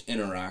just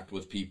interact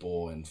with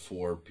people, and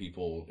for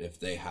people, if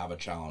they have a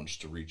challenge,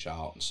 to reach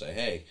out and say,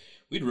 hey,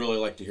 we'd really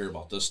like to hear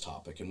about this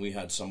topic. And we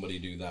had somebody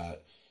do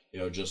that, you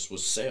know, just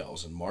with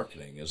sales and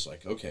marketing. It's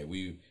like, okay,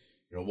 you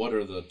know, what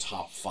are the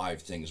top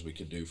 5 things we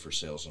could do for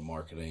sales and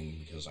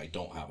marketing, because I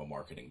don't have a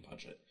marketing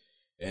budget.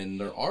 And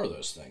there are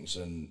those things.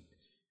 And,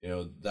 you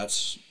know,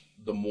 that's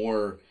the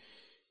more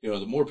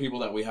people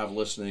that we have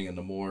listening and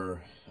the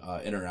more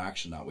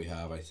interaction that we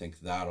have, I think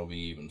that'll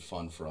be even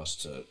fun for us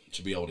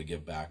to be able to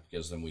give back,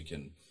 because then we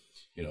can,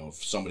 you know, if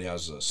somebody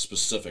has a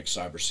specific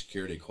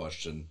cybersecurity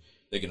question,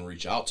 they can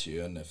reach out to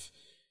you. And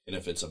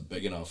if it's a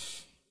big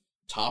enough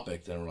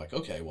topic, then we're like,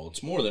 okay, well,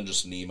 it's more than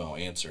just an email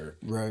answer.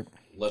 Right.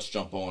 Let's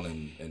jump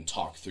on and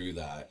talk through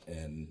that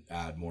and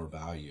add more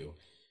value.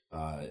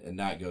 And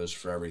that goes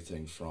for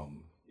everything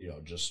from, you know,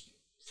 just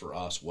for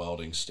us,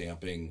 welding,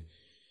 stamping,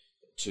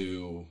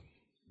 to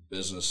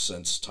business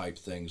sense type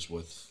things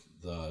with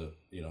the,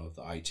 you know,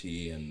 the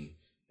IT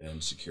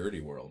and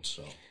security world.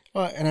 So.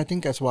 And I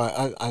think that's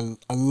why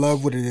I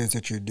love what it is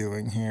that you're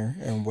doing here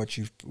and what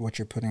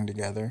you're putting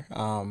together.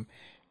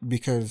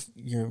 Because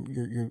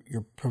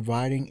you're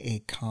providing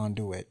a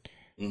conduit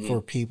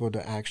for people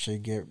to actually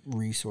get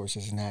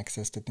resources and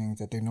access to things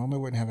that they normally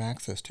wouldn't have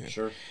access to.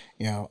 Sure.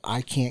 You know,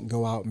 I can't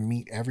go out and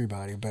meet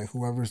everybody, but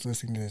whoever's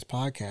listening to this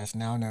podcast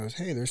now knows,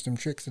 hey, there's some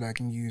tricks that I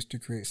can use to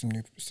create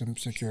some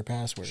secure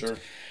passwords. Sure.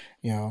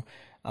 You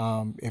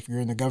know, if you're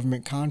in the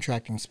government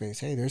contracting space,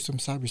 hey, there's some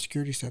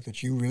cybersecurity stuff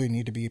that you really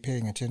need to be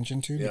paying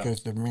attention to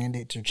because the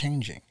mandates are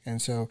changing.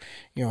 And so,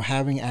 you know,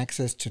 having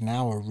access to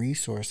now a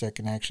resource that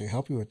can actually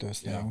help you with those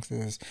things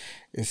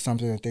is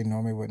something that they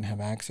normally wouldn't have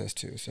access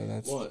to. So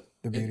that's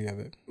the beauty of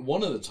it.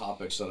 One of the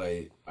topics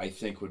that I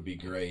think would be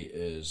great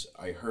is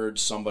I heard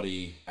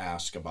somebody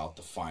ask about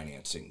the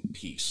financing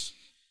piece,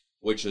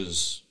 which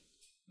is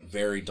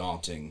very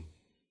daunting.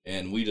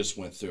 And we just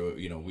went through it.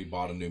 You know, we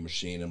bought a new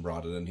machine and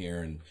brought it in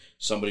here, and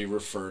somebody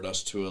referred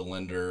us to a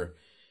lender,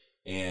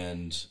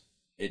 and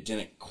it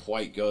didn't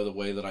quite go the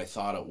way that I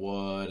thought it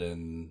would.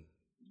 And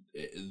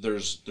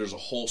there's a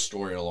whole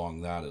story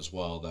along that as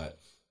well that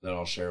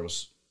I'll share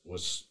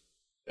with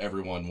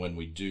everyone when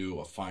we do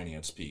a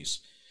finance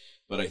piece.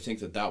 But I think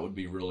that would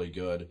be really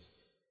good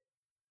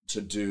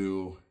to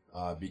do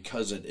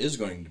because it is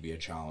going to be a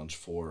challenge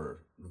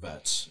for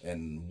vets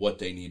and what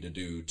they need to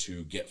do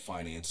to get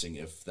financing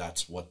if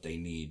that's what they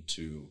need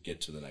to get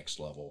to the next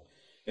level,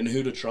 and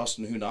who to trust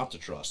and who not to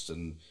trust,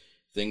 and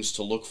things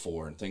to look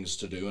for and things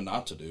to do and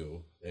not to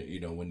do, you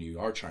know, when you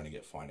are trying to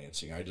get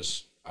financing.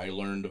 I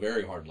learned a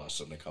very hard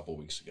lesson a couple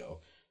weeks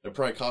ago. It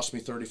probably cost me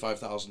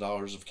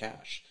 $35,000 of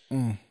cash.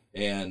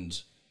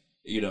 And,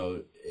 you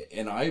know,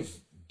 and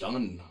I've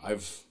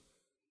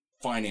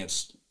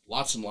financed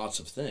lots and lots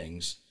of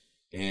things.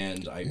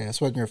 And this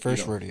wasn't your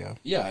first rodeo.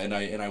 Yeah, and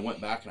I went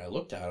back and I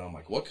looked at it. I'm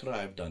like, what could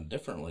I have done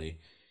differently?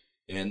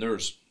 And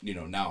there's, you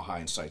know, now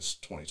hindsight's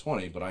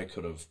 2020, but I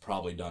could have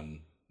probably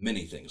done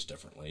many things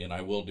differently, and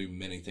I will do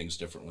many things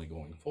differently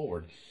going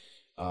forward.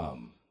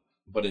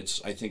 But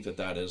I think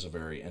that is a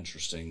very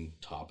interesting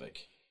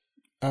topic.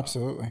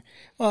 Absolutely.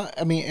 Well,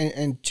 I mean,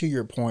 and to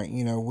your point,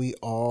 you know, we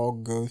all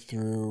go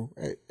through.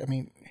 I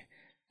mean,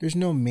 there's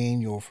no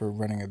manual for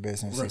running a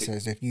business that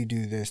says if you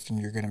do this, then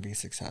you're going to be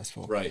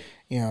successful. Right.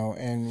 You know,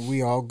 and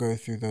we all go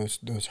through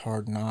those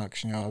hard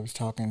knocks. You know, I was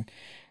talking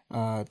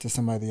to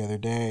somebody the other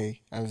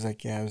day. I was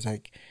like,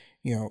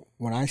 you know,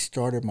 when I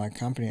started my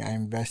company, I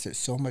invested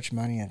so much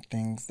money in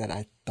things that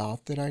I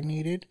thought that I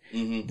needed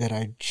that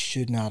I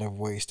should not have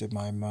wasted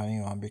my money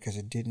on because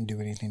it didn't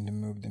do anything to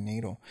move the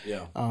needle.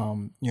 Yeah.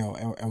 You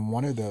know, and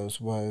one of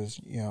those was,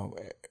 you know,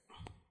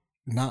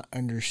 not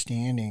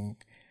understanding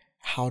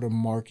how to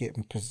market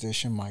and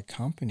position my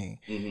company.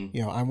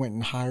 You know, I went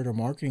and hired a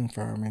marketing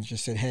firm and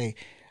just said, hey,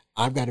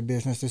 I've got a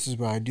business. This is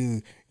what I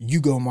do.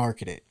 You go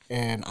market it.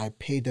 And I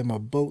paid them a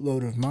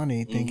boatload of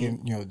money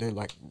thinking, you know, they're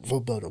like, we'll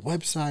build a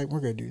website.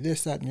 We're going to do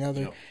this, that, and the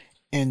other. Yep.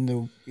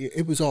 And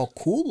it was all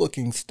cool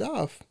looking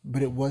stuff,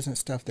 but it wasn't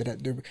stuff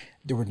that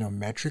there were no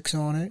metrics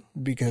on it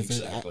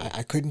because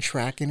I couldn't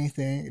track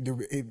anything.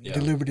 It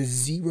delivered a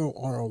zero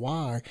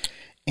ROI.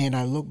 And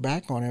I look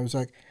back on it, I was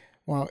like,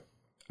 well,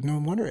 no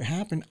wonder it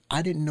happened.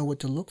 I didn't know what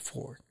to look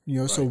for. You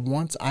know, so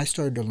once I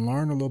started to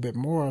learn a little bit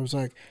more, I was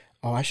like,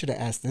 oh, I should have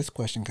asked this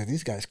question because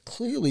these guys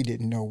clearly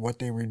didn't know what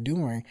they were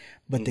doing,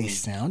 but they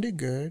sounded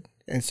good.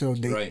 And so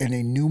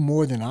they knew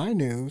more than I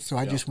knew. So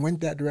I just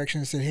went that direction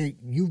and said, hey,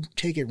 you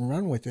take it and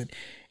run with it.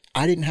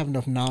 I didn't have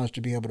enough knowledge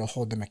to be able to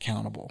hold them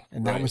accountable.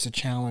 And that was a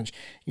challenge,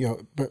 you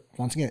know, but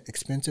once again,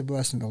 expensive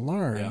lesson to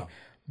learn. Yeah.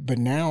 But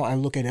now I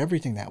look at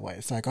everything that way.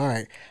 It's like, all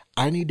right,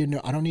 I need to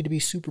know. I don't need to be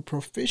super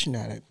proficient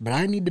at it, but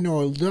I need to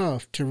know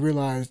enough to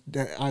realize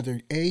that either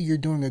A, you're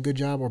doing a good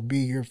job, or B,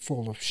 you're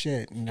full of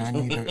shit, and I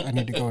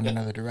need to go in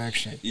another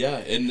direction. Yeah,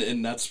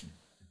 and that's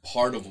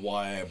part of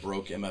why I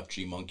broke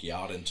MFG Monkey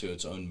out into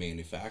its own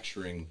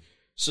manufacturing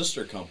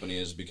sister company,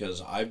 is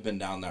because I've been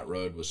down that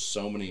road with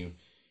so many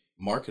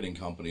marketing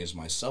companies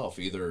myself,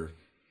 either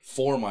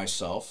for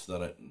myself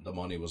that the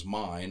money was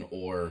mine,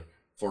 or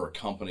for a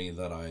company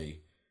that I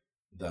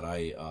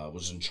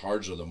was in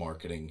charge of the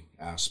marketing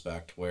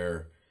aspect,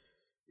 where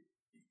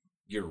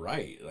you're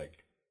right.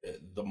 Like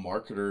the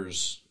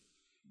marketers,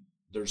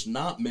 there's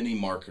not many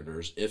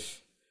marketers.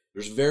 If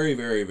there's very,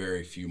 very,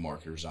 very few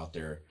marketers out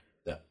there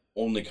that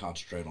only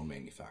concentrate on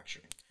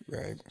manufacturing.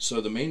 Right.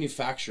 So the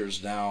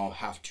manufacturers now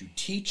have to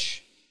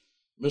teach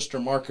Mr.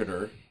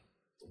 Marketer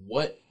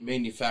what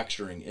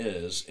manufacturing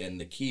is and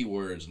the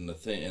keywords and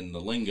and the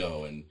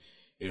lingo, and,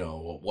 you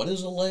know, what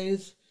is a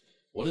lathe?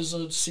 What is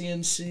a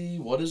CNC?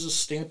 What is a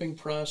stamping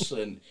press?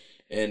 And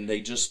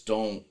they just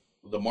don't.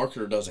 The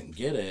marketer doesn't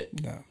get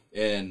it. No.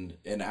 And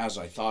as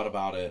I thought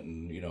about it,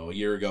 and, you know, a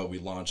year ago we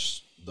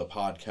launched the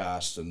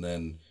podcast, and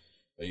then,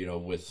 you know,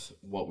 with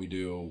what we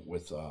do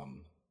with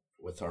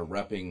our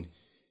repping,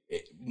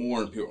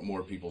 more and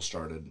more people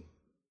started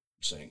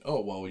saying,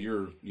 "Oh, well,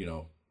 you're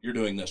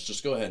doing this.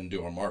 Just go ahead and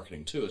do our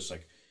marketing too." It's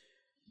like,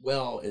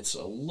 well, it's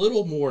a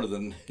little more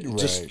than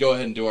just go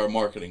ahead and do our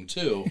marketing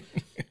too.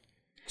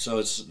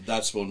 So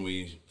that's when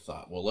we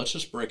thought, well, let's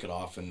just break it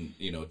off and,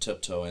 you know,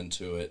 tiptoe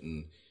into it.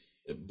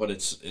 But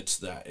it's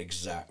that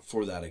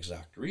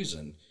exact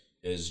reason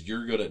is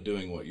you're good at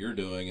doing what you're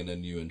doing, and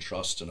then you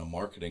entrust in a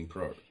marketing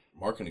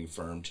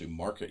firm to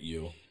market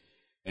you,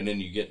 and then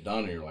you get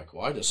done and you're like,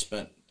 well, I just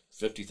spent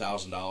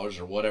 $50,000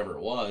 or whatever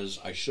it was.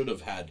 I should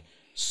have had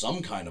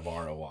some kind of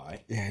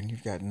ROI. Yeah, and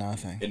you've got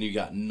nothing. And you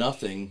got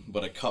nothing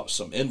but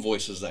some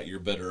invoices that you're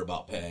bitter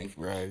about paying.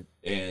 Right.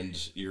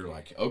 And you're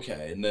like,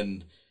 okay. And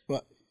then,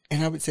 well,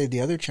 and I would say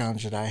the other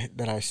challenge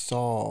that I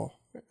saw,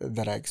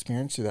 that I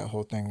experienced through that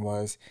whole thing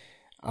was,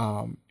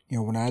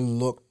 when I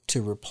looked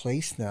to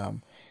replace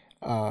them,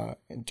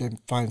 to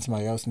find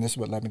somebody else, and this is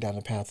what led me down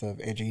the path of,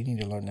 AJ, you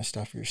need to learn this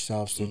stuff for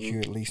yourself so that you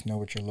at least know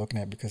what you're looking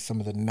at, because some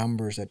of the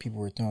numbers that people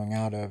were throwing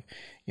out of,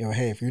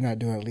 hey, if you're not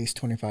doing at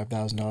least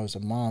 $25,000 a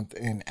month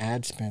in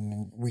ad spend,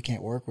 then we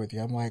can't work with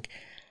you. I'm like,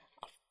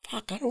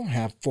 fuck, I don't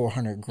have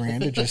 400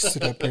 grand to just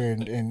sit up here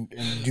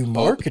and do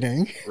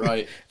marketing.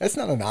 Right. That's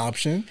not an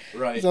option.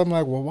 Right. So I'm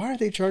like, well, why are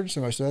they charging so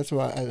much? So that's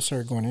why I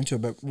started going into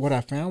it. But what I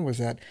found was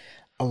that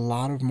a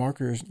lot of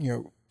marketers,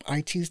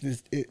 IT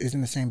is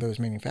in the same boat as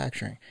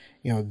manufacturing.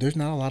 There's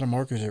not a lot of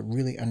marketers that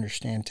really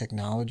understand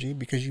technology,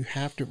 because you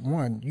have to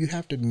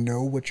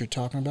know what you're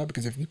talking about,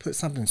 because if you put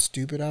something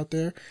stupid out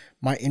there,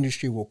 my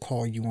industry will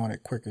call you on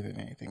it quicker than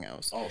anything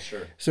else. Oh,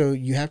 sure. So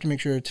you have to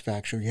make sure it's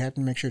factual. You have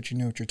to make sure that you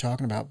know what you're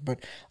talking about. But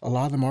a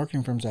lot of the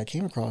marketing firms I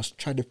came across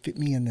tried to fit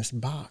me in this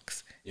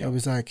box. Yep. It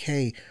was like,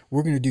 hey,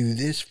 we're going to do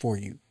this for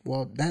you.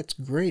 Well, that's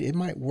great. It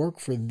might work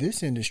for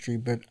this industry,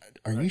 but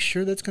are you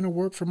sure that's going to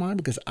work for mine?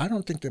 Because I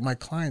don't think that my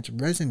clients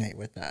resonate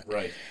with that.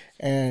 Right.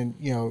 And,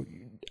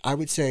 I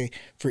would say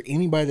for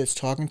anybody that's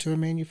talking to a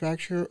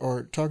manufacturer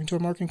or talking to a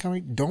marketing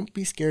company, don't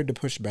be scared to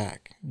push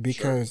back,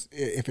 because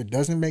if it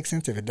doesn't make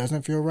sense, if it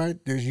doesn't feel right,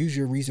 there's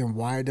usually a reason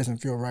why it doesn't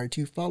feel right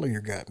to you. Follow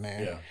your gut,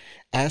 man. Yeah.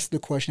 Ask the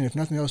question. If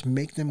nothing else,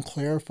 make them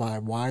clarify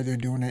why they're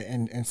doing it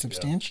and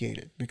substantiate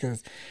it,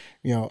 because,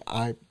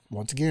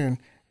 once again,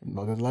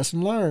 another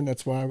lesson learned.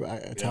 That's why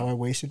that's how I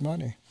wasted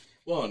money.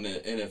 Well, and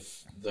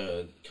if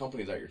the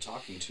company that you're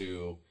talking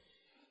to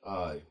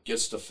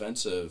gets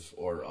defensive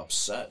or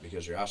upset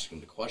because you're asking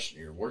the question,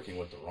 you're working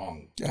with the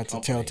wrong That's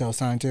company. a telltale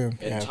sign too.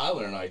 And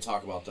Tyler and I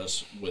talk about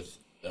this with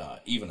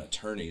even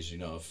attorneys.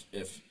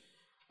 If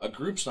a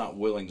group's not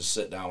willing to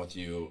sit down with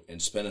you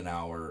and spend an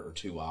hour or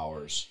 2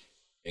 hours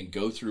and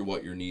go through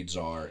what your needs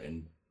are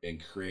and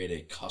create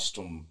a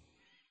custom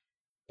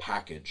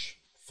package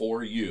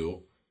for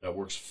you that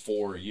works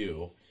for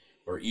you,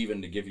 or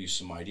even to give you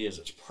some ideas,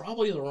 it's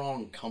probably the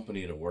wrong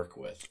company to work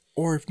with.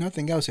 Or if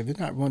nothing else, if they're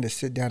not willing to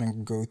sit down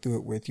and go through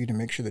it with you to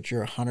make sure that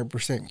you're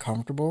 100%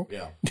 comfortable,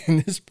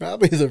 then this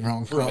probably is the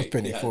wrong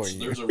company for you.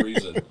 There's a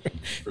reason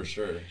for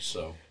sure.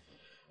 So,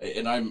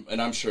 and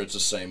I'm sure it's the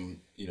same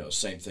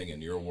thing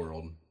in your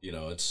world.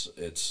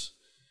 It's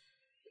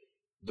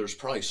there's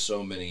probably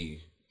so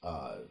many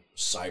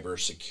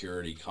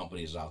cybersecurity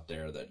companies out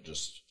there that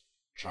just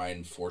try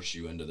and force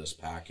you into this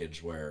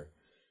package where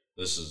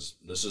this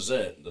is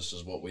it. This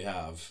is what we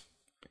have.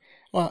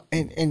 Well,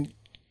 and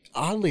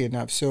oddly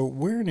enough, so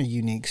we're in a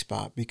unique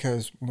spot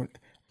because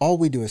all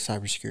we do is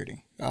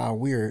cybersecurity.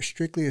 We are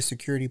strictly a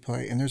security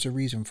play, and there's a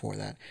reason for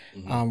that.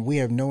 Mm-hmm. We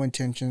have no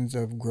intentions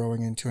of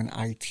growing into an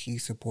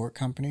IT support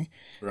company,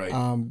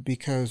 right?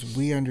 Because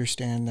we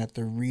understand that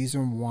the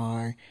reason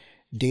why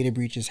data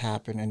breaches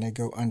happen and they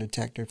go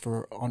undetected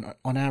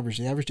on average,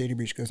 the average data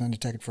breach goes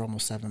undetected for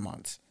almost 7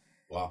 months.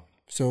 Wow.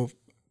 So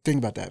think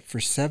about that. For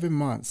 7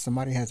 months,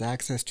 somebody has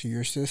access to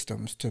your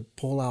systems to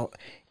pull out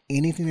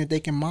anything that they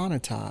can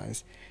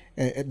monetize,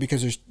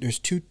 because there's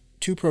two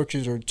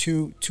approaches or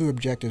two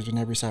objectives in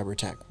every cyber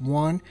attack.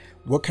 One,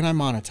 what can I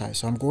monetize?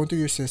 So I'm going through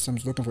your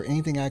systems looking for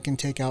anything I can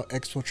take out,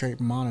 exfiltrate,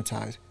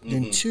 monetize. Mm-hmm.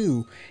 Then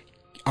two,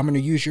 I'm going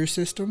to use your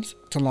systems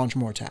to launch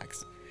more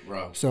attacks.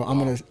 Bro. So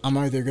I'm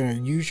either gonna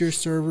use your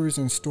servers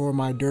and store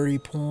my dirty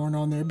porn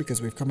on there, because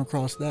we've come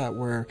across that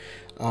where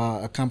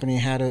a company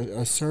had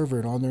a server,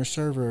 and on their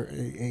server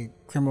a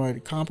criminal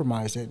had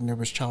compromised it, and there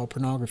was child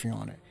pornography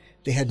on it.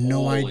 They had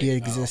no idea it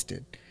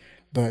existed,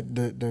 but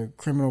the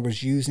criminal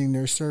was using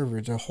their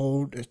server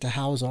to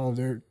house all of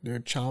their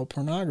child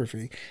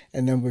pornography,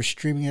 and then we're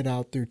streaming it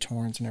out through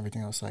torrents and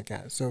everything else like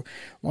that. So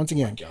once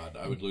again, oh my God,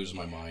 I would lose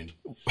my mind.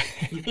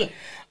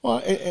 Well,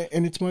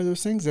 and it's one of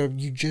those things of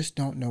you just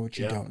don't know what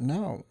you don't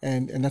know,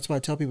 and that's why I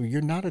tell people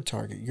you're not a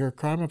target. You're a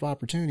crime of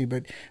opportunity,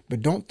 but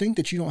don't think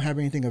that you don't have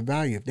anything of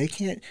value.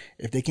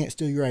 If they can't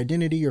steal your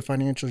identity, your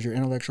financials, your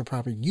intellectual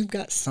property, you've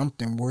got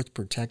something worth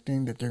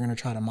protecting that they're going to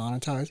try to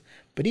monetize.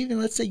 But even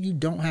let's say you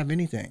don't have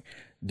anything,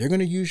 they're going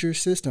to use your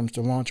systems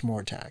to launch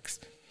more attacks.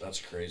 That's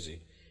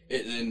crazy.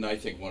 And I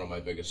think one of my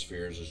biggest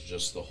fears is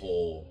just the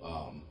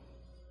whole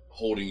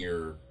holding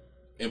your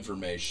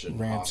information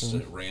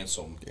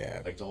ransom.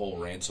 Yeah. Like the whole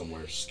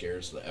ransomware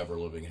scares the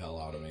ever-living hell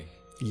out of me.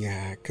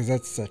 Yeah, because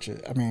that's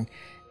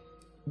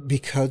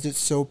because it's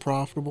so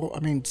profitable.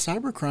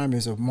 Cybercrime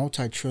is a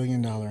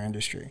multi-trillion-dollar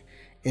industry.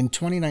 In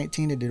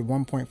 2019, it did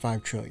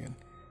 $1.5 trillion.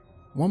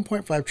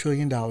 $1.5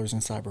 trillion in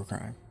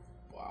cybercrime.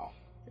 Wow.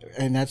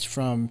 And that's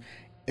from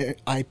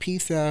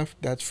IP theft,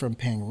 that's from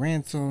paying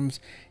ransoms,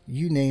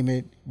 you name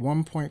it.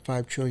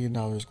 $1.5 trillion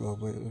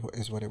globally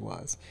is what it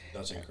was.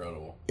 That's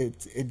incredible.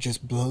 It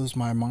just blows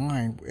my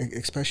mind,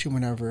 especially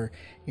whenever,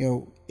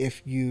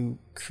 if you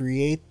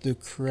create the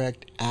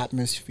correct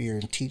atmosphere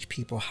and teach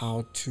people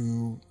how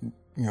to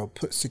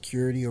put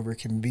security over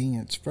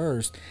convenience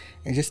first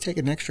and just take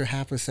an extra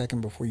half a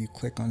second before you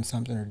click on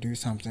something or do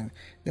something,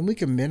 then we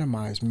can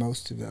minimize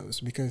most of those,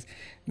 because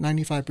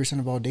 95%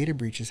 of all data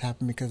breaches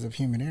happen because of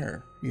human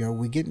error.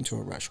 We get into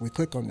a rush, we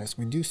click on this,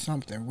 we do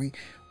something, we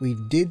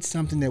did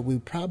something that we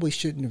probably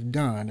shouldn't have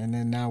done, and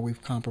then now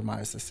we've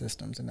compromised the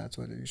systems, and that's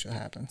what usually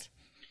happens.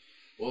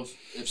 Well,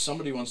 if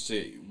somebody wants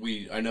to,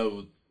 I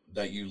know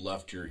that you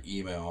left your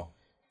email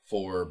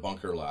for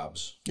Bunker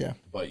Labs. Yeah.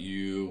 But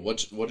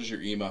what is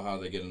your email? How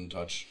do they get in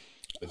touch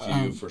with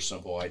you for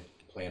Simple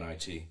Plan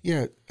IT?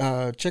 Yeah.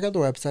 Check out the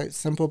website,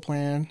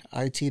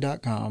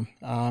 simpleplanit.com.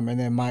 And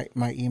then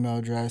my email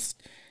address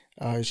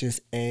is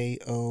just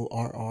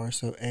AORR,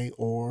 so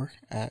AOR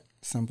at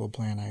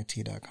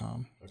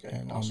simpleplanit.com. Okay.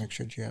 And awesome. I'll make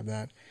sure that you have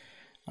that.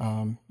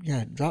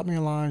 Drop me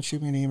a line,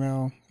 shoot me an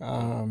email,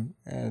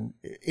 and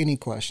any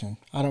question.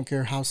 I don't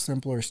care how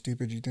simple or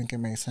stupid you think it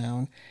may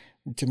sound.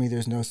 To me,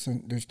 there's no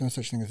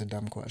such thing as a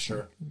dumb question.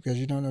 Sure. Because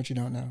you don't know what you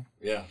don't know.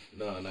 Yeah,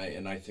 no,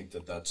 and I think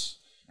that's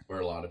where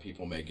a lot of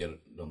people may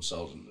get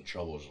themselves into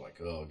trouble. Is like,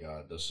 oh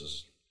God,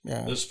 this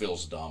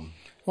feels dumb.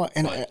 Well,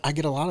 and I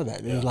get a lot of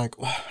that. They're like,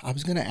 well, I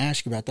was going to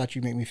ask you, but I thought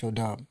you'd make me feel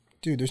dumb.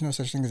 Dude, there's no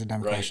such thing as a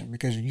dumb question,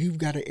 because you've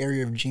got an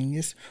area of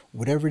genius.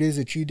 Whatever it is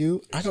that you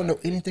do, I don't know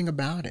anything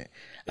about it.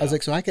 I was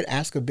like, so I could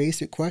ask a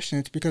basic question.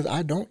 It's because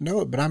I don't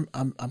know it, but I'm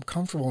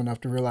comfortable enough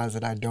to realize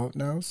that I don't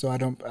know. So I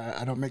don't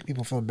make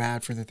people feel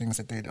bad for the things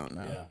that they don't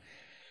know. Yeah.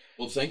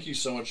 Well, thank you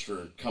so much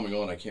for coming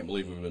on. I can't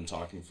believe we've been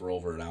talking for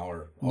over an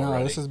hour already.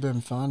 No, this has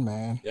been fun,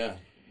 man. Yeah,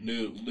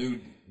 new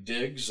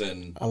digs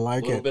and I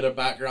like a little it. bit of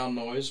background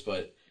noise,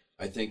 but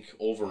I think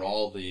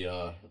overall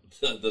the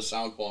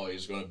sound quality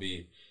is going to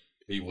be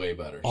way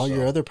better. All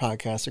your other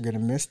podcasts are going to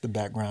miss the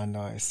background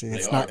noise. See,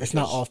 it's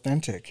not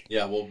authentic.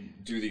 Yeah, we'll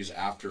do these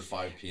after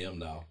 5 p.m.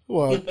 now.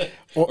 Well,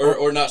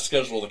 or not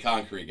schedule the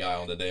concrete guy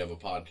on the day of a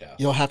podcast.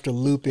 You'll have to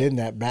loop in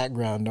that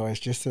background noise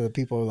just so that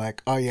people are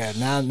like, oh yeah,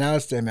 now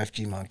it's the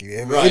MFG monkey.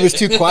 It was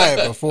too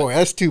quiet before.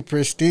 That's too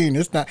pristine.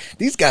 It's not.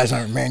 These guys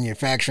aren't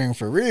manufacturing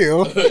for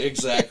real.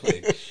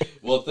 Exactly.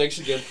 Well, thanks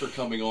again for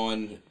coming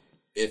on.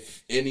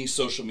 If any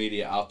social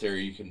media out there,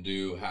 you can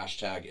do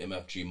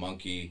 #MFG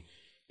monkey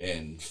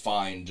and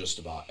find just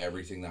about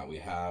everything that we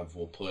have.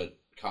 We'll put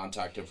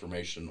contact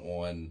information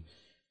on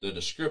the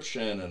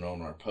description and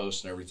on our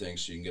post and everything,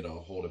 so you can get a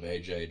hold of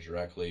AJ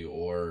directly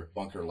or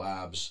Bunker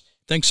Labs.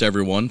 Thanks,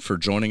 everyone, for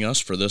joining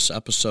us for this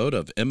episode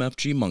of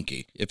MFG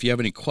Monkey. If you have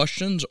any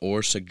questions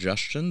or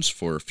suggestions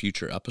for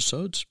future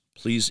episodes,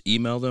 please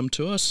email them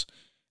to us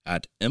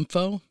at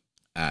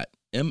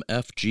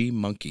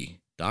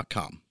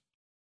info@mfgmonkey.com.